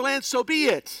the law of the land, so be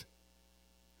it.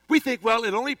 We think, well,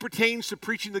 it only pertains to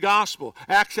preaching the gospel.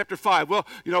 Acts chapter 5. Well,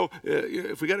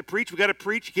 if we got to preach, we got to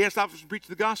preach. You can't stop us from preaching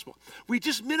the gospel. We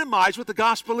just minimize what the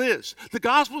gospel is. The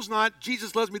gospel is not,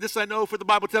 Jesus loves me, this I know, for the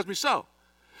Bible tells me so.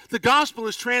 The gospel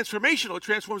is transformational. It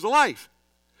transforms a life.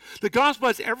 The gospel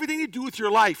has everything to do with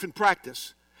your life and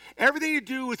practice. Everything to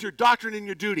do with your doctrine and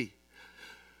your duty.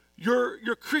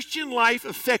 Your Christian life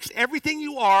affects everything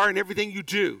you are and everything you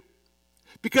do.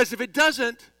 Because if it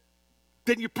doesn't,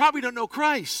 then you probably don't know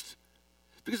Christ.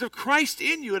 Because of Christ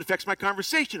in you, it affects my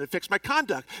conversation, it affects my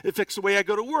conduct, it affects the way I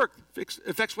go to work, it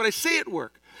affects what I say at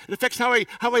work, it affects how I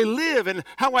live and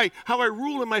how I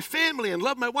rule in my family and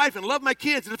love my wife and love my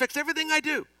kids. It affects everything I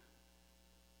do.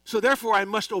 So therefore, I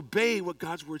must obey what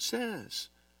God's word says.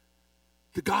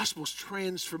 The gospel is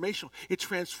transformational. It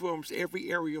transforms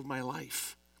every area of my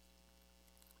life.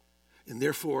 And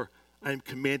therefore, I am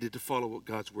commanded to follow what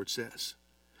God's word says.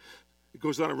 It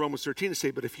goes on in Romans 13 to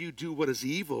say, but if you do what is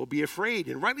evil, be afraid.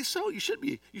 And rightly so, you should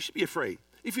be afraid.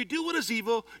 If you do what is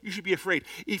evil, you should be afraid.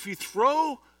 If you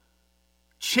throw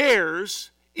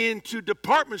chairs into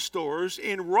department stores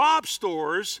and rob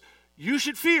stores, you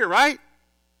should fear, right?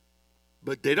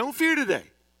 But they don't fear today.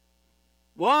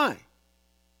 Why?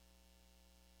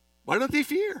 Why don't they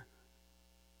fear?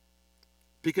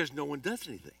 Because no one does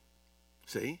anything.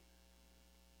 See?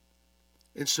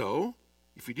 And so,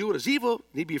 if you do what is evil,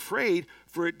 you need to be afraid,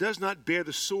 for it does not bear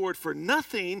the sword for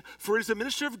nothing, for it is a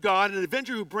minister of God, an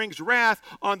avenger who brings wrath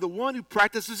on the one who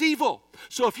practices evil.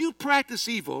 So if you practice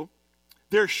evil,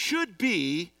 there should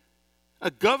be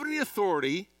a governing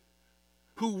authority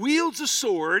who wields a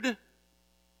sword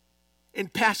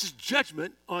and passes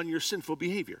judgment on your sinful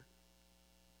behavior.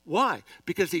 Why?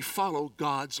 Because they follow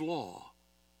God's law.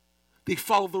 They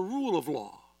follow the rule of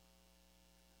law.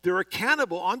 They're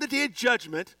accountable on the day of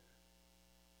judgment,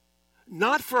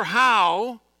 not for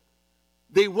how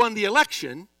they won the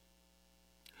election,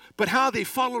 but how they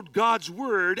followed God's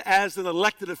word as an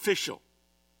elected official.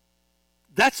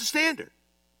 That's the standard.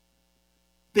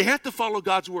 They have to follow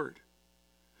God's word,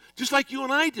 just like you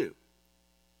and I do.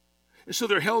 And so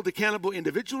they're held accountable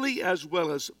individually as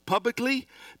well as publicly,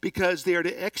 because they are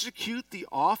to execute the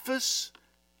office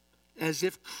as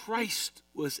if Christ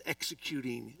was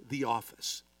executing the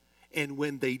office. And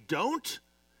when they don't,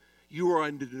 you are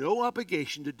under no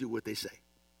obligation to do what they say.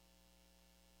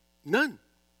 None.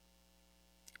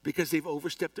 Because they've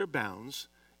overstepped their bounds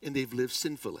and they've lived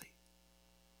sinfully.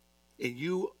 And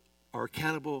you are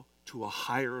accountable to a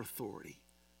higher authority,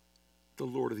 the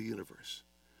Lord of the universe.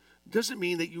 Doesn't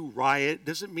mean that you riot,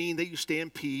 doesn't mean that you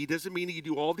stampede, doesn't mean that you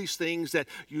do all these things that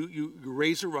you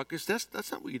raise a ruckus.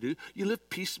 That's not what you do. You live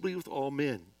peaceably with all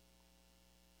men.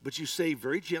 But you say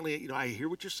very gently, I hear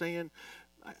what you're saying.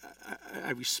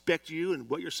 I respect you and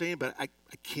what you're saying, but I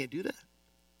can't do that.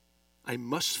 I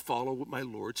must follow what my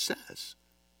Lord says.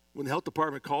 When the health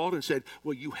department called and said,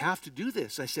 well, you have to do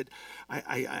this, I said,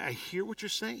 I hear what you're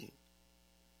saying,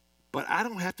 but I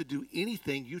don't have to do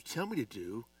anything you tell me to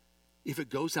do if it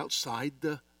goes outside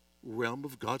the realm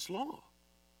of God's law.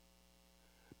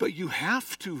 But you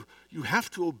have to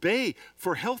obey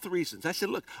for health reasons. I said,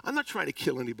 look, I'm not trying to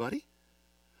kill anybody.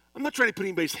 I'm not trying to put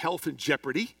anybody's health in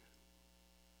jeopardy.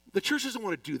 The church doesn't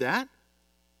want to do that.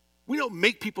 We don't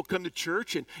make people come to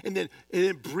church and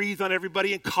then breathe on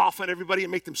everybody and cough on everybody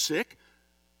and make them sick.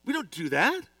 We don't do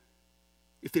that.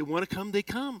 If they want to come, they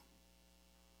come.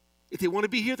 If they want to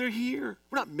be here, they're here.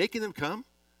 We're not making them come.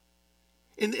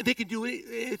 And they can do it.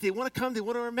 If they want to come, they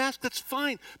want to wear a mask, that's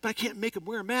fine. But I can't make them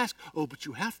wear a mask. Oh, but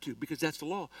you have to because that's the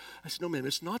law. I said, no, ma'am,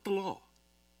 it's not the law.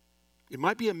 It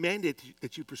might be a mandate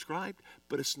that you prescribed,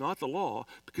 but it's not the law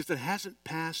because it hasn't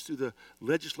passed through the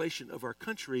legislation of our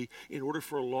country in order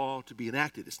for a law to be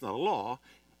enacted. It's not a law.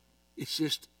 It's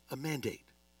just a mandate,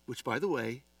 which, by the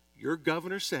way, your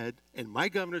governor said, and my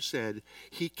governor said,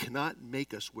 he cannot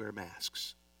make us wear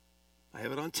masks. I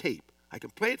have it on tape. I can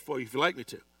play it for you if you'd like me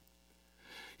to.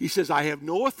 He says, I have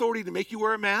no authority to make you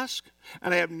wear a mask,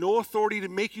 and I have no authority to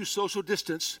make you social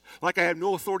distance, like I have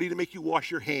no authority to make you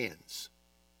wash your hands.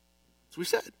 That's what he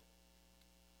said.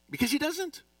 Because he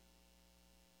doesn't.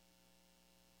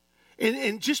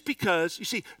 And just because, you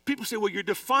see, people say, well, you're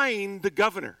defying the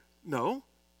governor. No.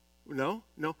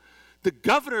 The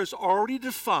governor has already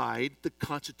defied the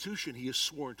Constitution he has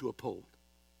sworn to uphold.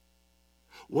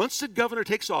 Once the governor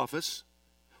takes office,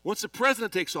 once the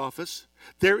president takes office,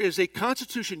 there is a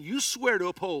Constitution you swear to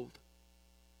uphold.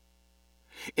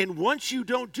 And once you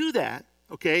don't do that,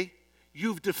 okay,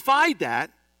 you've defied that,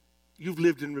 you've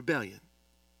lived in rebellion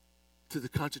to the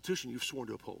Constitution you've sworn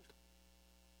to uphold.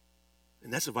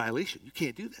 And that's a violation. You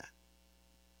can't do that.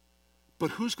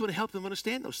 But who's going to help them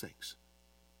understand those things?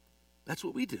 That's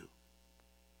what we do.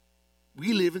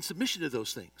 We live in submission to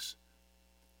those things.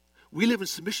 We live in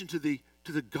submission to the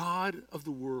God of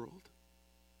the world.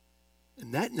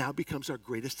 And that now becomes our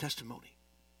greatest testimony.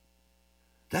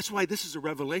 That's why this is a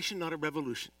revelation, not a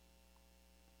revolution.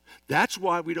 That's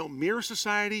why we don't mirror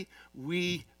society.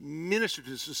 We minister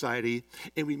to society,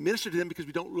 and we minister to them because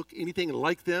we don't look anything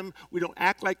like them. We don't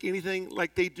act like anything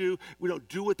like they do. We don't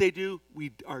do what they do.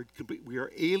 We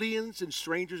are aliens and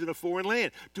strangers in a foreign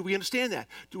land. Do we understand that?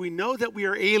 Do we know that we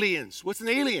are aliens? What's an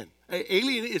alien? An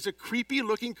alien is a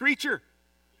creepy-looking creature.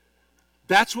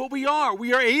 That's what we are.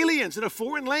 We are aliens in a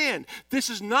foreign land. This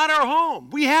is not our home.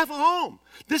 We have a home.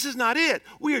 This is not it.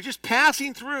 We are just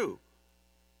passing through.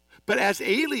 But as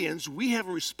aliens, we have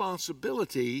a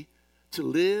responsibility to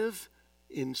live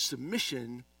in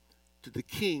submission to the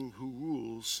King who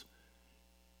rules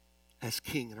as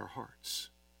King in our hearts.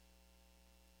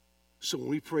 So when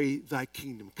we pray, thy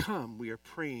kingdom come, we are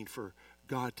praying for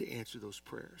God to answer those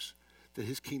prayers, that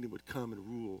his kingdom would come and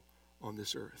rule on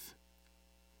this earth.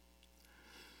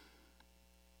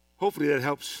 Hopefully that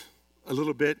helps a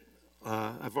little bit.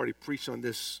 I've already preached on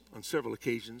this on several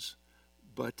occasions,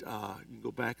 but you can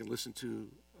go back and listen to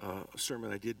a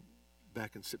sermon I did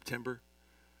back in September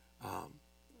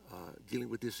dealing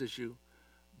with this issue.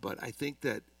 But I think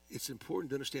that it's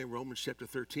important to understand Romans chapter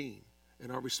 13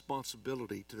 and our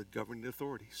responsibility to the governing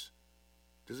authorities.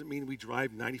 Doesn't mean we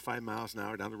drive 95 miles an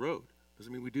hour down the road.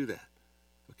 Doesn't mean we do that,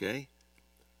 okay?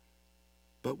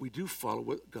 But we do follow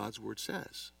what God's word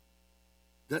says.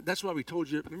 That's why we told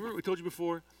you, remember we told you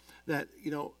before that,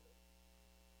 you know,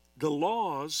 the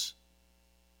laws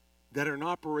that are in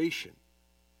operation,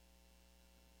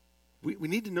 we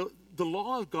need to know the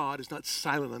law of God is not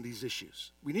silent on these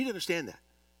issues. We need to understand that.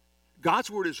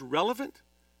 God's word is relevant,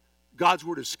 God's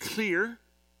word is clear,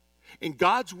 and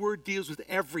God's word deals with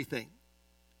everything.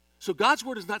 So God's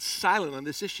word is not silent on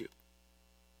this issue.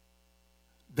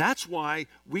 That's why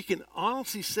we can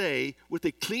honestly say with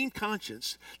a clean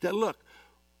conscience that, look,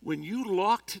 when you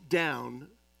locked down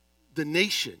the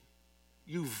nation,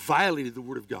 you violated the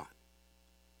word of God.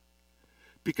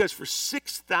 Because for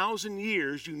 6,000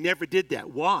 years, you never did that.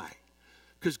 Why?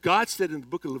 Because God said in the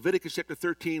book of Leviticus chapter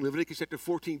 13, Leviticus chapter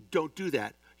 14, don't do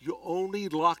that. You only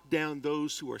lock down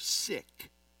those who are sick.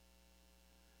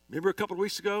 Remember a couple of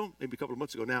weeks ago, maybe a couple of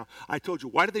months ago now, I told you,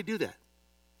 why did they do that?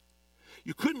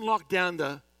 You couldn't lock down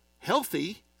the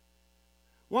healthy.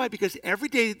 Why? Because every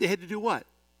day they had to do what?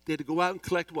 They had to go out and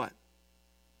collect what?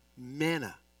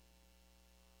 Manna.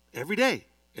 Every day,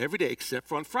 except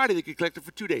for on Friday, they could collect it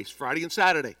for 2 days, Friday and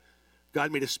Saturday.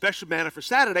 God made a special manna for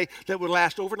Saturday that would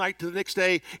last overnight to the next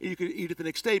day, and you could eat it the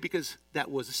next day because that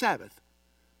was the Sabbath.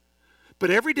 But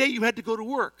every day you had to go to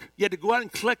work. You had to go out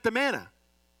and collect the manna.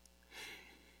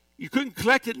 You couldn't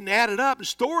collect it and add it up and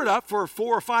store it up for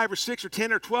 4 or 5 or 6 or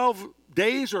 10 or 12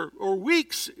 days or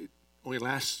weeks. It only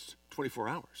lasts 24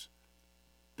 hours.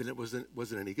 Then it wasn't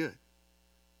any good.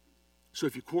 So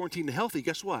if you quarantine the healthy,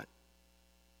 guess what?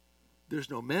 There's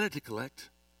no manna to collect.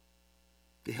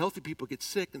 The healthy people get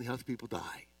sick and the healthy people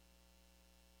die.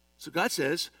 So God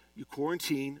says you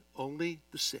quarantine only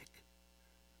the sick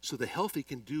so the healthy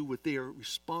can do what they are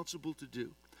responsible to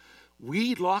do.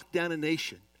 We locked down a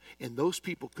nation and those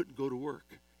people couldn't go to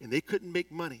work. and they couldn't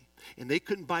make money, and they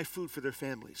couldn't buy food for their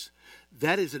families.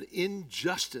 That is an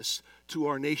injustice to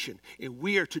our nation, and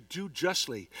we are to do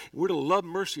justly. We're to love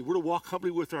mercy. We're to walk humbly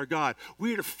with our God.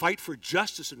 We are to fight for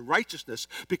justice and righteousness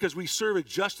because we serve a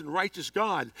just and righteous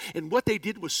God. And what they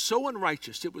did was so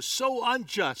unrighteous. It was so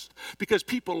unjust because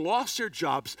people lost their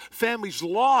jobs. Families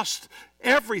lost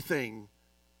everything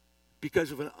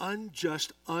because of an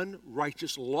unjust,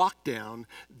 unrighteous lockdown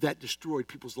that destroyed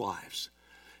people's lives.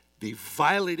 They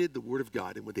violated the Word of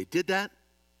God. And when they did that,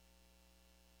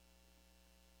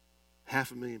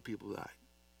 500,000 people died.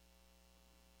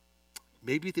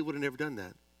 Maybe if they would have never done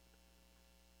that,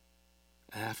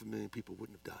 500,000 people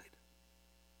wouldn't have died.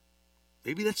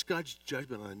 Maybe that's God's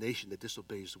judgment on a nation that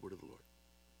disobeys the Word of the Lord.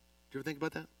 Do you ever think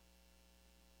about that?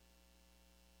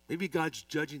 Maybe God's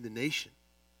judging the nation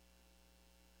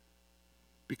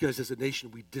because as a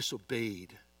nation we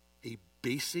disobeyed a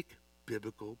basic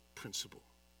biblical principle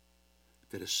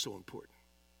that is so important.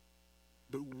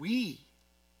 But we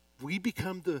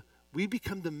become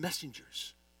the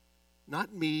messengers.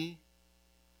 Not me,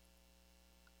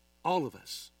 all of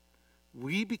us.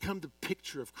 We become the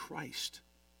picture of Christ.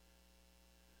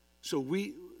 So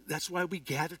that's why we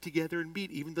gather together and meet,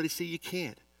 even though they say you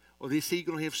can't. Or they say you're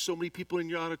going to have so many people in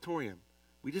your auditorium.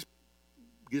 We just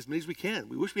get as many as we can.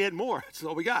 We wish we had more. That's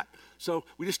all we got. So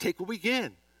we just take what we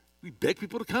can. We beg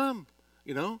people to come,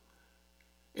 you know.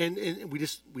 And we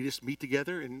just meet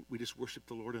together and we just worship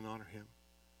the Lord and honor Him.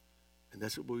 And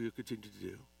that's what we will continue to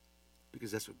do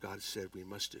because that's what God has said we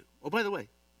must do. Oh, by the way,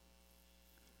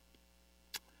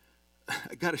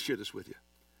 I got to share this with you.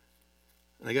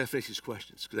 And I got to finish these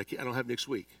questions because I don't have next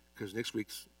week because next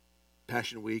week's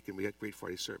Passion Week and we got Great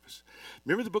Friday service.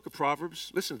 Remember the book of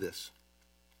Proverbs? Listen to this.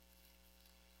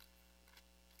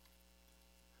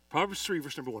 Proverbs 3,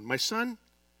 verse number 1. My son,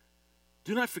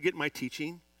 do not forget my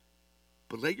teaching,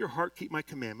 but let your heart keep my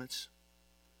commandments.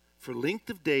 For length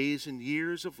of days and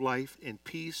years of life and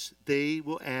peace they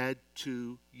will add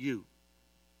to you.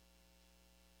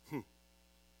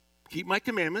 Keep my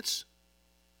commandments.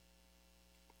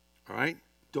 All right?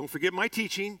 Don't forget my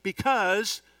teaching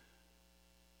because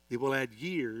they will add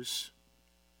years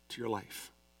to your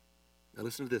life. Now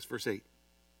listen to this, verse 8.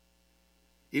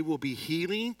 It will be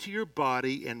healing to your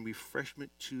body and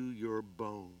refreshment to your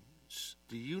bones.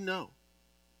 Do you know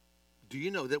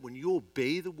that when you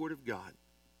obey the Word of God,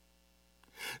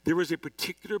 there is a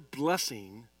particular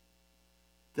blessing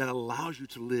that allows you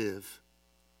to live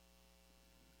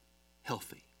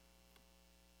healthy?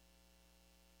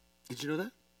 Did you know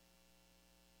that?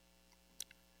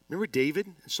 Remember David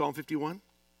in Psalm 51?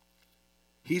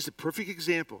 He's a perfect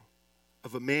example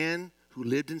of a man who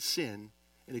lived in sin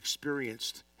and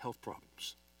experienced health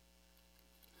problems.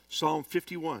 Psalm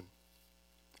 51,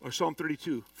 or Psalm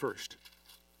 32 first.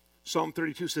 Psalm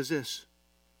 32 says this.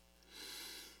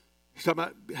 He's talking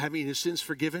about having his sins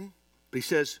forgiven, but he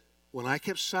says, when I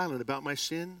kept silent about my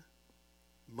sin,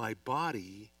 my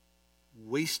body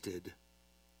wasted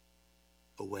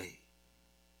away.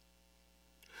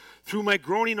 Through my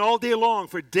groaning all day long,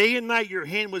 for day and night your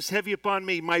hand was heavy upon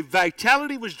me. My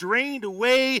vitality was drained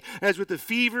away as with the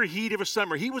fever heat of a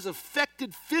summer. He was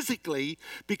affected physically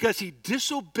because he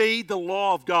disobeyed the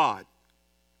law of God.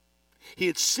 He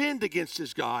had sinned against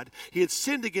his God. He had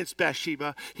sinned against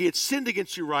Bathsheba. He had sinned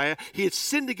against Uriah. He had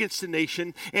sinned against the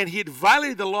nation. And he had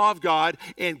violated the law of God.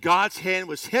 And God's hand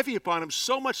was heavy upon him,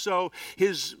 so much so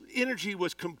his energy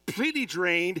was completely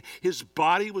drained. His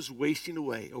body was wasting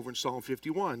away. Over in Psalm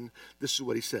 51, this is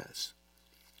what he says.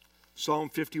 Psalm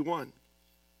 51.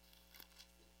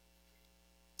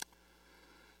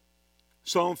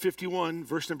 Psalm 51,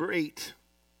 verse number 8.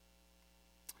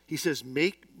 He says,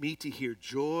 make me to hear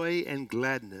joy and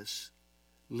gladness.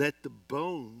 Let the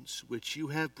bones which you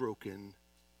have broken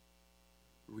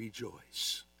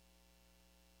rejoice.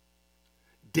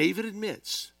 David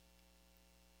admits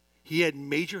he had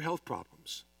major health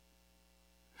problems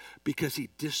because he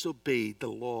disobeyed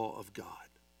the law of God.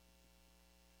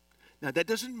 Now, that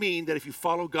doesn't mean that if you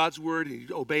follow God's word and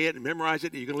you obey it and memorize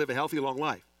it, that you're going to live a healthy, long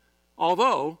life.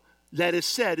 Although, that is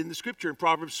said in the scripture in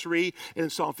Proverbs 3 and in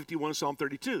Psalm 51 and Psalm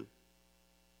 32.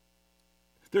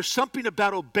 There's something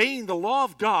about obeying the law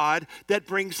of God that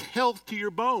brings health to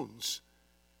your bones.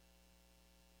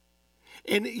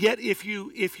 And yet if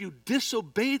you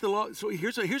disobey the law, so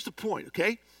here's the point,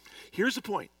 okay? Here's the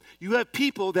point. You have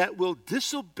people that will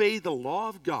disobey the law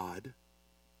of God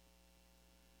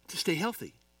to stay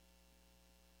healthy.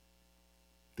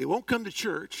 They won't come to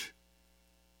church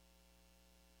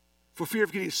for fear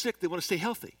of getting sick. They want to stay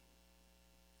healthy.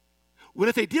 When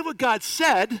if they did what God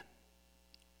said,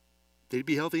 they'd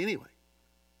be healthy anyway.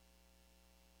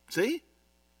 See?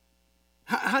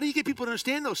 How do you get people to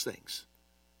understand those things?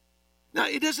 Now,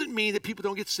 it doesn't mean that people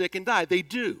don't get sick and die. They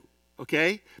do,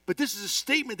 okay? But this is a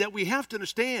statement that we have to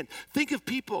understand. Think of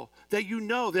people that you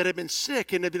know that have been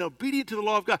sick and have been obedient to the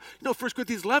law of God. You know, 1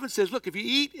 Corinthians 11 says, look, if you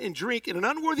eat and drink in an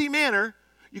unworthy manner,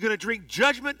 you're going to drink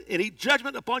judgment and eat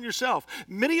judgment upon yourself.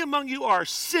 Many among you are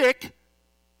sick,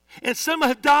 and some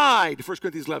have died, 1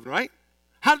 Corinthians 11, right?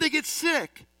 How did they get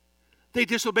sick? They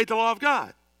disobeyed the law of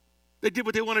God. They did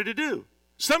what they wanted to do.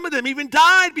 Some of them even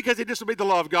died because they disobeyed the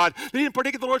law of God. They didn't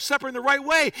partake of the Lord's Supper in the right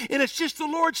way. And it's just the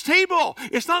Lord's table.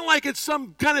 It's not like it's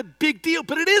some kind of big deal,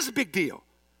 but it is a big deal.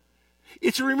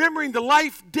 It's remembering the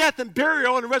life, death, and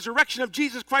burial and resurrection of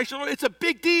Jesus Christ. It's a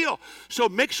big deal. So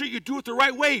make sure you do it the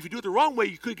right way. If you do it the wrong way,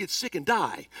 you could get sick and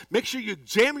die. Make sure you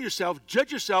examine yourself,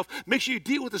 judge yourself. Make sure you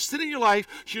deal with the sin in your life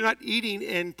so you're not eating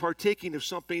and partaking of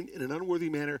something in an unworthy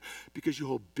manner because you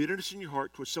hold bitterness in your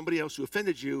heart towards somebody else who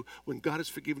offended you when God has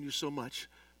forgiven you so much.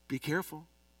 Be careful.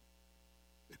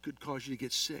 It could cause you to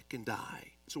get sick and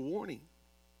die. It's a warning.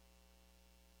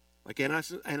 Like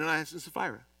Ananias and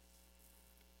Sapphira.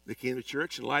 They came to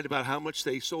church and lied about how much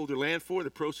they sold their land for,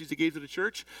 the proceeds they gave to the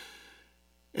church,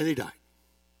 and they died.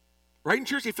 Right in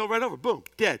church, they fell right over. Boom,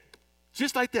 dead.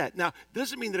 Just like that. Now, it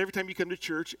doesn't mean that every time you come to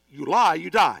church, you lie, you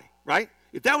die, right?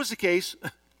 If that was the case,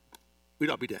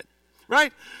 we'd all be dead,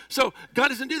 right? So God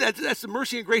doesn't do that. That's the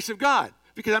mercy and grace of God.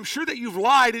 Because I'm sure that you've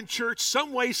lied in church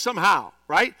some way, somehow,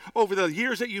 right? Over the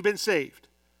years that you've been saved.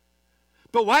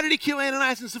 But why did he kill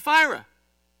Ananias and Sapphira?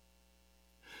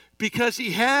 Because he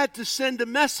had to send a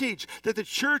message that the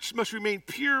church must remain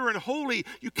pure and holy.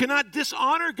 You cannot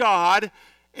dishonor God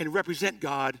and represent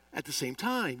God at the same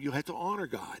time. You have to honor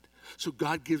God. So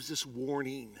God gives this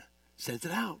warning, sends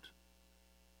it out.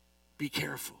 Be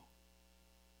careful.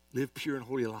 Live pure and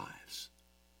holy lives.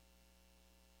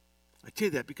 I tell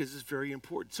you that because it's very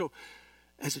important. So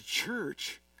as a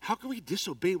church, how can we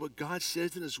disobey what God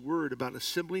says in his word about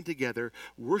assembling together,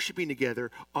 worshiping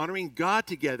together, honoring God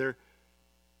together,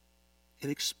 and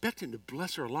expect him to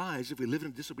bless our lives if we live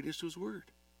in disobedience to his word?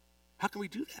 How can we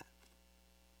do that?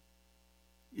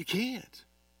 You can't.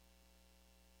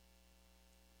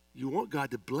 You want God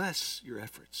to bless your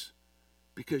efforts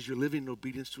because you're living in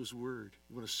obedience to his word.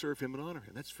 You want to serve him and honor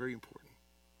him. That's very important.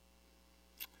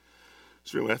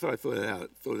 So anyway, I thought I'd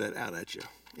throw that out at you.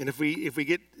 And if we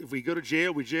go to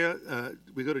jail, we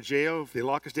go to jail. If they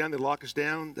lock us down, they lock us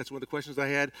down. That's one of the questions I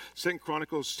had. 2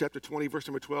 Chronicles chapter 20, verse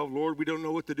number 12. Lord, we don't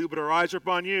know what to do, but our eyes are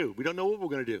upon you. We don't know what we're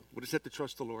going to do. We'll just have to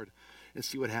trust the Lord and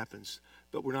see what happens.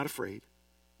 But we're not afraid.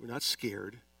 We're not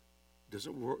scared. It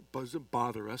doesn't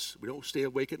bother us. We don't stay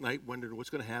awake at night wondering what's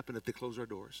going to happen if they close our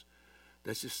doors.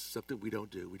 That's just something we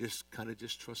don't do. We just kind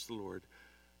of trust the Lord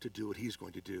to do what he's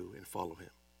going to do and follow him.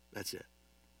 That's it.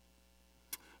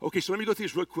 Okay, so let me go through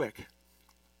this real quick.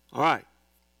 All right.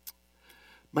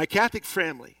 My Catholic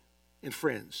family and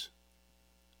friends,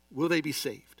 will they be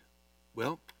saved?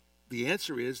 Well, the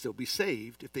answer is they'll be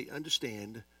saved if they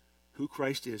understand who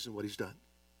Christ is and what he's done.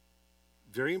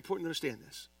 Very important to understand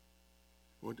this.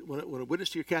 When a witness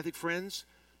to your Catholic friends,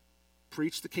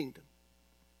 preach the kingdom.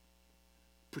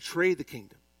 Portray the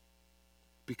kingdom.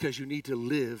 Because you need to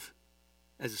live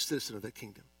as a citizen of that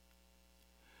kingdom.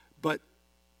 But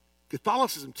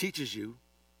Catholicism teaches you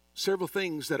several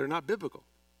things that are not biblical.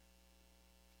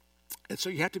 And so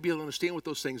you have to be able to understand what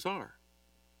those things are.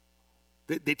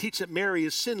 They teach that Mary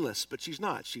is sinless, but she's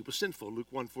not. She was sinful, Luke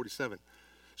 1:47.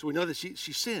 So we know that she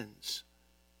sins.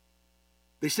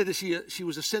 They said that she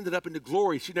was ascended up into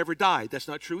glory. She never died. That's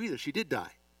not true either. She did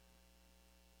die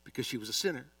because she was a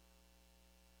sinner.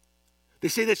 They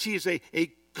say that she is a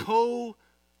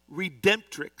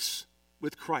co-redemptrix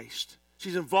with Christ.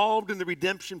 She's involved in the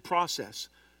redemption process.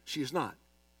 She is not.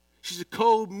 She's a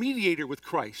co-mediator with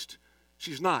Christ.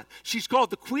 She's not. She's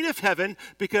called the Queen of Heaven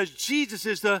because Jesus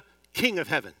is the King of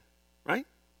Heaven, right?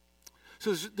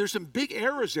 So there's some big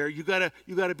errors there you gotta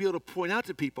be able to point out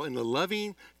to people in a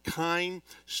loving, kind,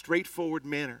 straightforward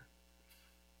manner.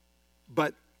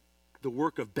 But the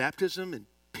work of baptism and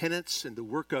penance and the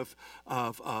work of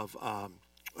the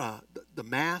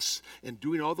Mass and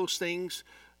doing all those things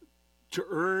to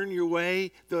earn your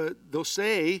way, they'll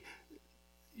say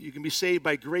you can be saved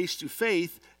by grace through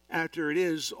faith after it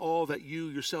is all that you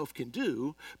yourself can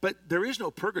do. But there is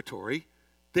no purgatory.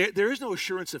 There is no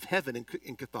assurance of heaven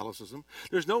in Catholicism.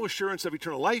 There's no assurance of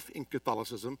eternal life in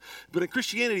Catholicism. But in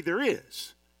Christianity, there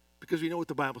is, because we know what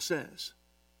the Bible says.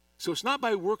 So it's not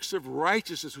by works of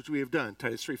righteousness which we have done,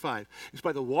 Titus 3:5. It's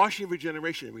by the washing of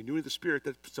regeneration and renewing of the Spirit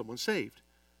that someone's saved.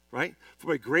 right? For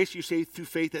by grace you saved through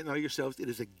faith, that not of yourselves. It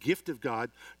is a gift of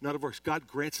God, not of works. God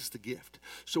grants us the gift.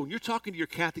 So when you're talking to your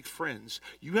Catholic friends,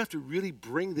 you have to really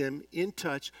bring them in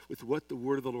touch with what the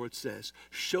Word of the Lord says.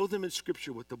 Show them in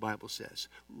Scripture what the Bible says.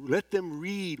 Let them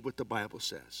read what the Bible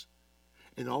says.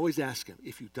 And always ask them,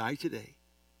 if you die today,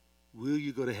 will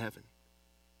you go to heaven?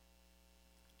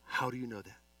 How do you know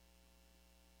that?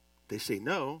 They say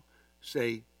no.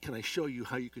 Say, can I show you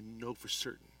how you can know for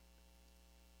certain?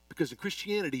 Because in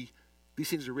Christianity, these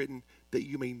things are written that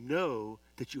you may know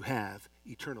that you have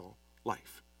eternal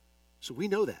life. So we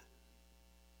know that.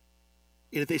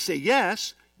 And if they say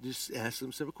yes, just ask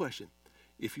them a simple question.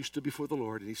 If you stood before the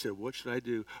Lord and he said, what should I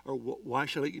do? Or why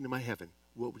should I let you into my heaven?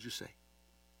 What would you say?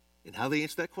 And how they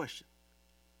answer that question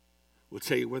will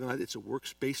tell you whether or not it's a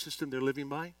works-based system they're living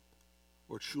by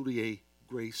or truly a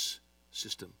grace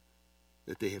system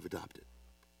that they have adopted.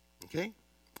 Okay?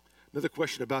 Another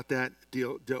question about that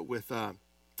dealt with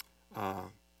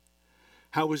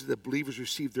how is it that believers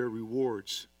receive their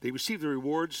rewards? They receive their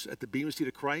rewards at the bema seat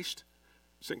of Christ,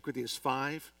 2 Corinthians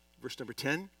 5, verse number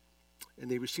 10.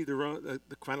 And they receive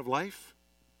the crown of life.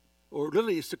 Or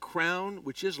literally, it's the crown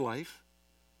which is life,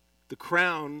 the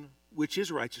crown which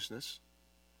is righteousness,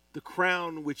 the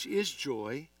crown which is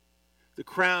joy, the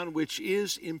crown which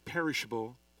is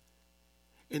imperishable,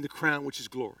 and the crown which is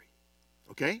glory.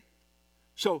 Okay?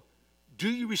 So, do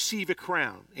you receive a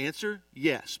crown? Answer,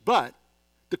 yes. But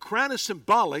the crown is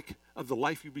symbolic of the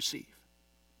life you receive.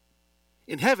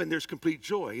 In heaven, there's complete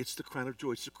joy. It's the crown of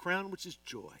joy. It's the crown which is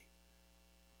joy.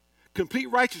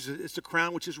 Complete righteousness, it's the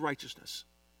crown which is righteousness.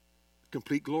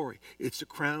 Complete glory, it's the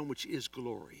crown which is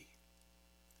glory.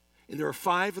 And there are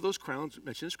 5 of those crowns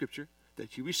mentioned in Scripture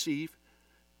that you receive.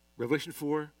 Revelation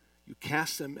 4, you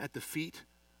cast them at the feet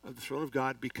of the throne of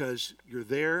God because you're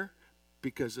there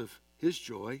because of his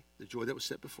joy, the joy that was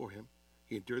set before him.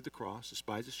 He endured the cross,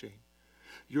 despised the shame.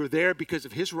 You're there because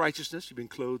of his righteousness. You've been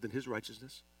clothed in his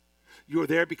righteousness. You're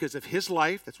there because of his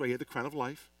life. That's why you have the crown of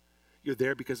life. You're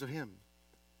there because of him.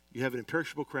 You have an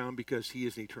imperishable crown because he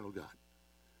is an eternal God.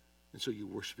 And so you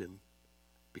worship him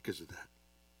because of that.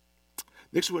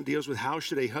 Next one deals with how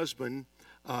should a husband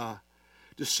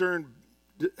discern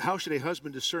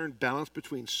balance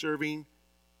between serving,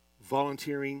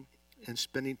 volunteering, and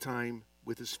spending time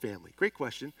with his family? Great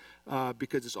question,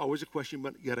 because it's always a question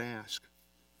you got to ask.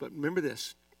 But remember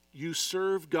this, you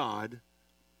serve God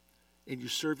and you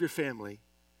serve your family,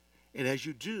 and as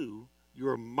you do, you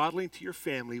are modeling to your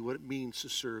family what it means to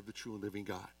serve the true and living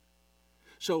God.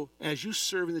 So as you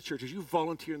serve in the church, as you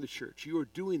volunteer in the church, you are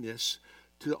doing this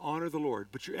to honor the Lord,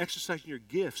 but you're exercising your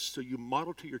gifts so you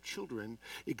model to your children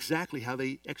exactly how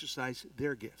they exercise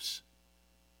their gifts.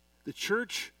 The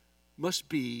church must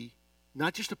be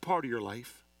not just a part of your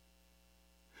life.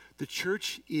 The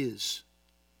church is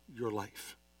your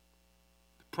life.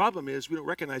 The problem is we don't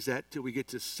recognize that till we get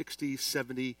to 60,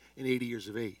 70, and 80 years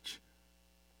of age.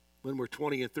 When we're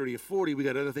 20 and 30 and 40, we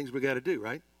got other things we got to do,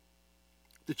 right?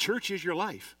 The church is your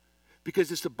life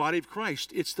because it's the body of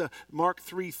Christ. It's the Mark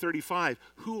 3:35.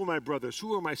 Who are my brothers?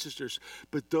 Who are my sisters?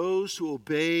 But those who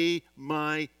obey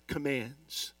my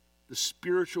commands. The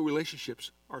spiritual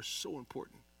relationships are so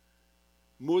important.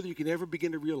 More than you can ever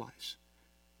begin to realize.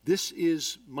 This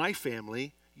is my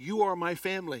family. You are my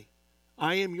family.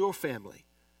 I am your family.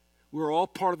 We're all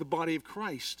part of the body of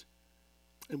Christ,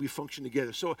 and we function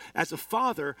together. So as a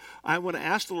father, I want to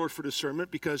ask the Lord for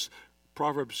discernment because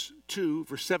Proverbs 2,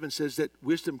 verse 7 says that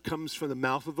wisdom comes from the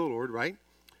mouth of the Lord, right?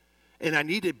 And I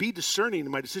need to be discerning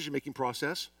in my decision-making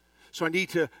process. So I need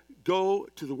to go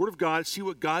to the Word of God, see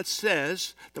what God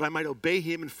says, that I might obey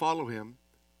him and follow him.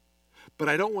 But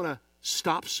I don't want to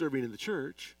stop serving in the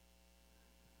church.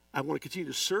 I want to continue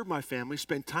to serve my family,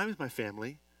 spend time with my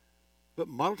family, but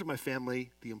model to my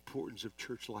family the importance of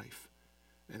church life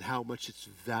and how much it's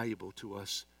valuable to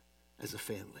us as a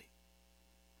family.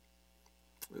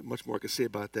 Much more I could say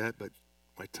about that, but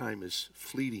my time is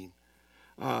fleeting.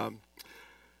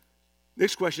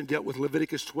 Next question dealt with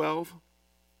Leviticus 12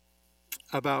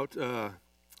 about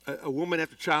a woman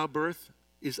after childbirth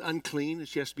is unclean and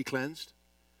she has to be cleansed.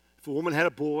 If a woman had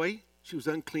a boy, she was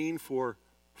unclean for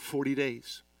 40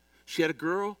 days. She had a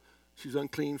girl, she was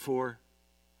unclean for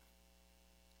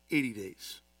 80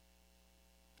 days.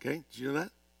 Okay, did you know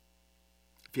that?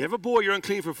 If you have a boy, you're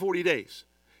unclean for 40 days.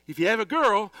 If you have a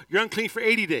girl, you're unclean for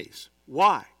 80 days.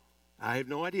 Why? I have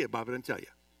no idea. Bob didn't tell you.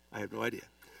 I have no idea.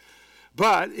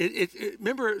 But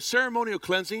remember, ceremonial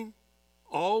cleansing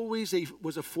always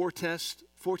was a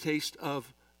foretaste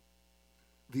of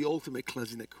the ultimate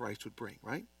cleansing that Christ would bring,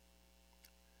 right?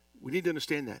 We need to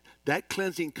understand that. That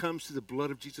cleansing comes through the blood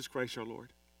of Jesus Christ our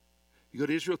Lord. You go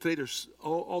to Israel today, there's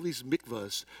all these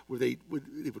mikvahs where they would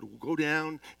go down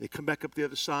and they come back up the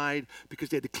other side because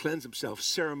they had to cleanse themselves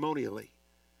ceremonially.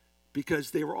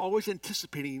 Because they were always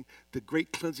anticipating the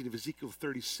great cleansing of Ezekiel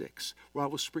 36, where I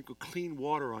will sprinkle clean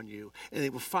water on you, and they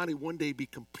will finally one day be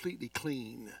completely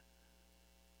clean.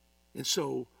 And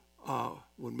so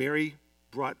when Mary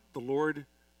brought the Lord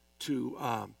to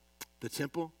the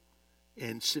temple,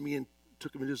 and Simeon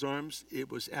took him in his arms,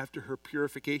 it was after her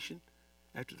purification.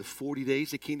 After the 40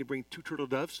 days, they came to bring 2 turtle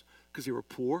doves because they were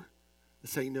poor.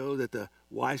 That's how you know that the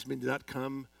wise men did not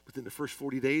come within the first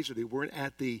 40 days, or they weren't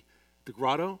at the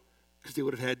grotto, because they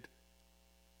would have had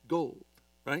gold,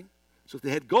 right? So if they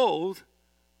had gold,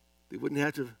 they wouldn't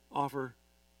have to offer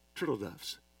turtle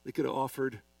doves. They could have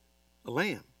offered a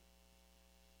lamb.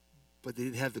 But they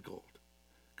didn't have the gold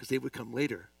because they would come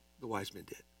later, the wise men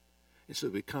did. And so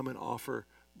they would come and offer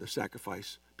the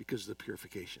sacrifice because of the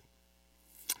purification.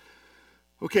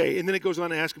 Okay, and then it goes on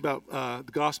to ask about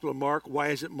the Gospel of Mark. Why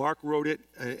is it Mark wrote it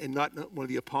and not one of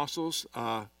the apostles?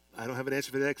 I don't have an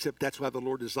answer for that, except that's why the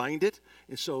Lord designed it.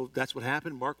 And so that's what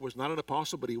happened. Mark was not an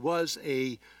apostle, but he was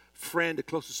a friend, a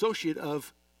close associate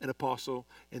of an apostle,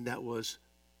 and that was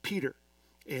Peter.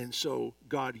 And so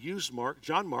God used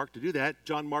John Mark, to do that.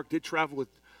 John Mark did travel with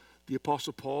the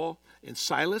Apostle Paul and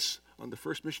Silas on the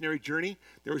first missionary journey.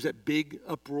 There was that big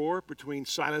uproar between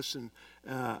Silas and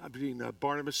between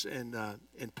Barnabas and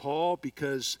Paul,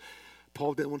 because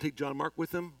Paul didn't want to take John Mark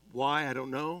with him. Why? I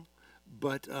don't know.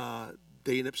 But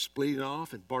they ended up splitting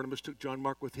off, and Barnabas took John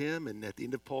Mark with him. And at the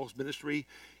end of Paul's ministry,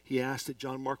 he asked that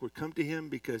John Mark would come to him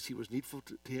because he was needful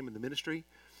to him in the ministry.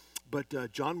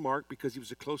 But John Mark, because he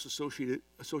was a close associate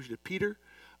of Peter,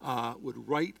 would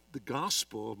write the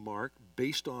Gospel of Mark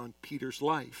based on Peter's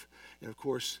life. And of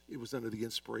course, it was under the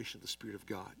inspiration of the Spirit of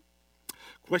God.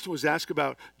 Question was asked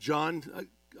about John.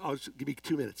 Give me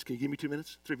 2 minutes. Can you give me 2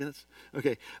 minutes? 3 minutes?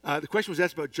 Okay. The question was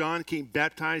asked about John came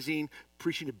baptizing,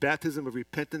 preaching a baptism of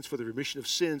repentance for the remission of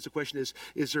sins. The question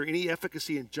is there any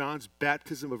efficacy in John's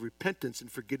baptism of repentance and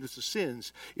forgiveness of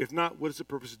sins? If not, what is the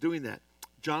purpose of doing that?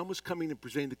 John was coming and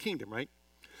presenting the kingdom, right?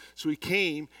 So he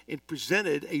came and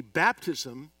presented a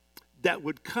baptism that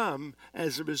would come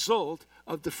as a result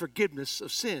of the forgiveness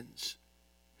of sins.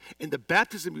 And the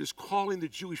baptism he was calling the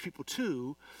Jewish people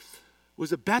to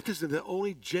was a baptism that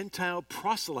only Gentile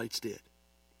proselytes did.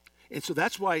 And so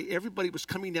that's why everybody was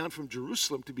coming down from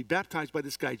Jerusalem to be baptized by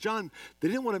this guy John. They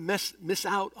didn't want to miss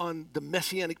out on the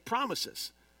messianic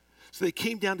promises. So they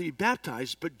came down to be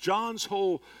baptized, but John's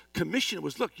whole commission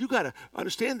was, look, you got to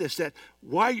understand this, that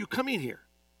why are you coming here?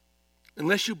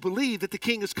 Unless you believe that the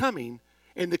king is coming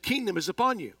and the kingdom is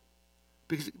upon you.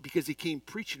 Because he came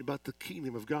preaching about the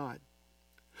kingdom of God.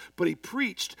 But he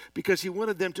preached because he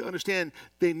wanted them to understand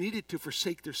they needed to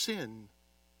forsake their sin.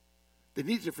 They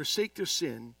needed to forsake their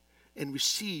sin and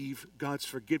receive God's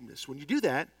forgiveness. When you do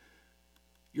that,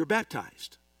 you're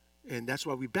baptized. And that's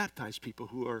why we baptize people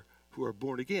who are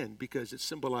born again, because it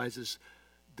symbolizes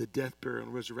the death, burial,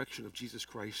 and resurrection of Jesus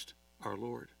Christ, our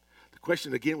Lord. The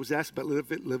question again was asked about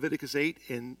Leviticus 8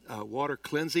 and water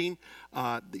cleansing.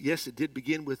 Yes, it did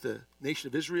begin with the nation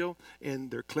of Israel and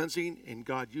their cleansing, and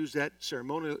God used that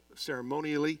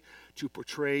ceremonially to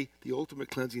portray the ultimate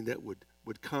cleansing that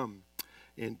would come.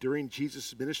 And during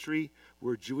Jesus' ministry,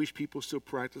 were Jewish people still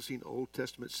practicing Old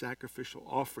Testament sacrificial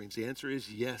offerings? The answer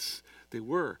is yes, they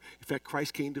were. In fact,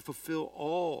 Christ came to fulfill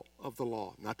all of the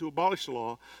law, not to abolish the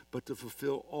law, but to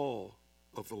fulfill all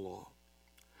of the law.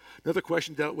 Another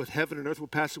question dealt with heaven and earth will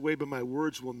pass away, but my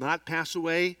words will not pass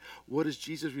away. What is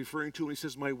Jesus referring to when he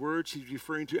says my words? He's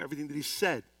referring to everything that he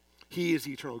said. He is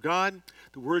the eternal God.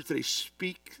 The words that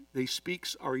he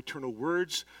speaks are eternal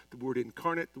words. The word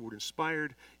incarnate, the word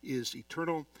inspired, is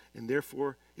eternal, and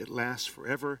therefore it lasts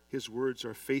forever. His words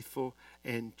are faithful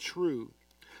and true.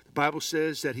 The Bible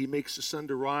says that he makes the sun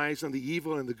to rise on the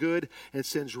evil and the good and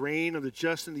sends rain on the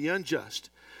just and the unjust.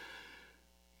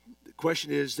 The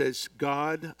question is, does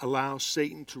God allow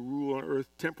Satan to rule on earth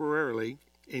temporarily?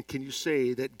 And can you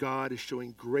say that God is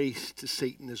showing grace to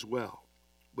Satan as well?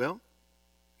 Well,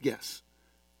 yes,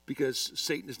 because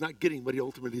Satan is not getting what he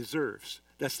ultimately deserves.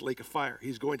 That's the lake of fire.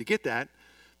 He's going to get that,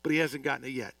 but he hasn't gotten it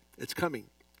yet. It's coming.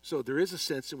 So there is a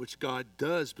sense in which God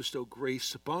does bestow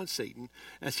grace upon Satan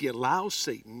as he allows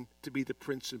Satan to be the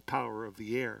prince and power of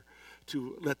the air,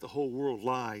 to let the whole world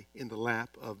lie in the lap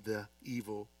of the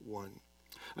evil one.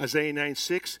 Isaiah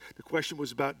 9:6, the question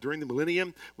was about during the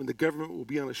millennium, when the government will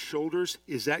be on his shoulders,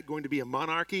 is that going to be a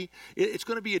monarchy? It's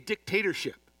going to be a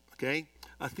dictatorship, okay?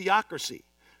 A theocracy.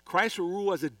 Christ will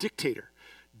rule as a dictator.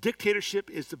 Dictatorship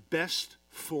is the best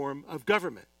form of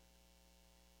government,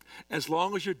 as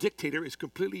long as your dictator is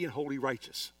completely and wholly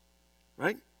righteous,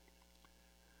 right?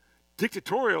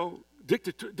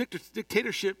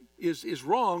 Dictatorship is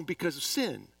wrong because of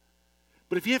sin.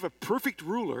 But if you have a perfect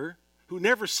ruler who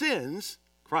never sins,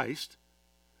 Christ,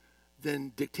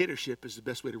 then dictatorship is the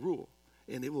best way to rule.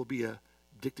 And it will be a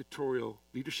dictatorial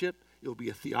leadership. It will be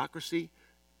a theocracy.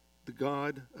 The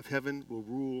God of heaven will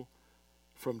rule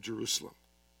from Jerusalem.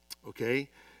 Okay?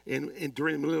 And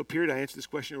during the millennial period, I answered this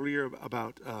question earlier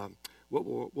about what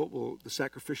will the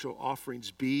sacrificial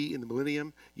offerings be in the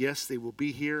millennium? Yes, they will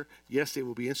be here. Yes, they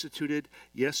will be instituted.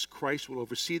 Yes, Christ will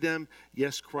oversee them.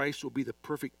 Yes, Christ will be the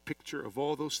perfect picture of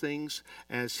all those things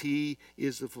as he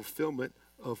is the fulfillment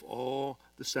of all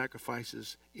the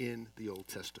sacrifices in the Old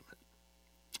Testament.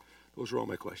 Those are all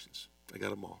my questions. I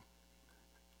got them all.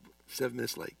 7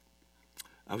 minutes late.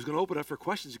 I was going to open up for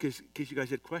questions in case you guys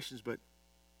had questions, but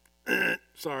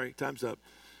sorry, time's up.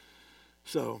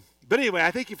 So, but anyway,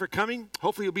 I thank you for coming.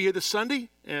 Hopefully you'll be here this Sunday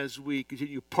as we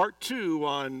continue part 2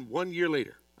 on 1 year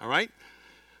later. All right?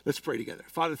 Let's pray together.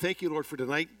 Father, thank you, Lord, for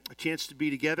tonight, a chance to be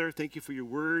together. Thank you for your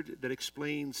word that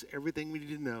explains everything we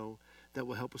need to know that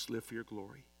will help us live for your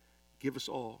glory. Give us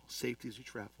all safety as we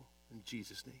travel. In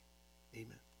Jesus' name,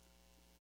 amen.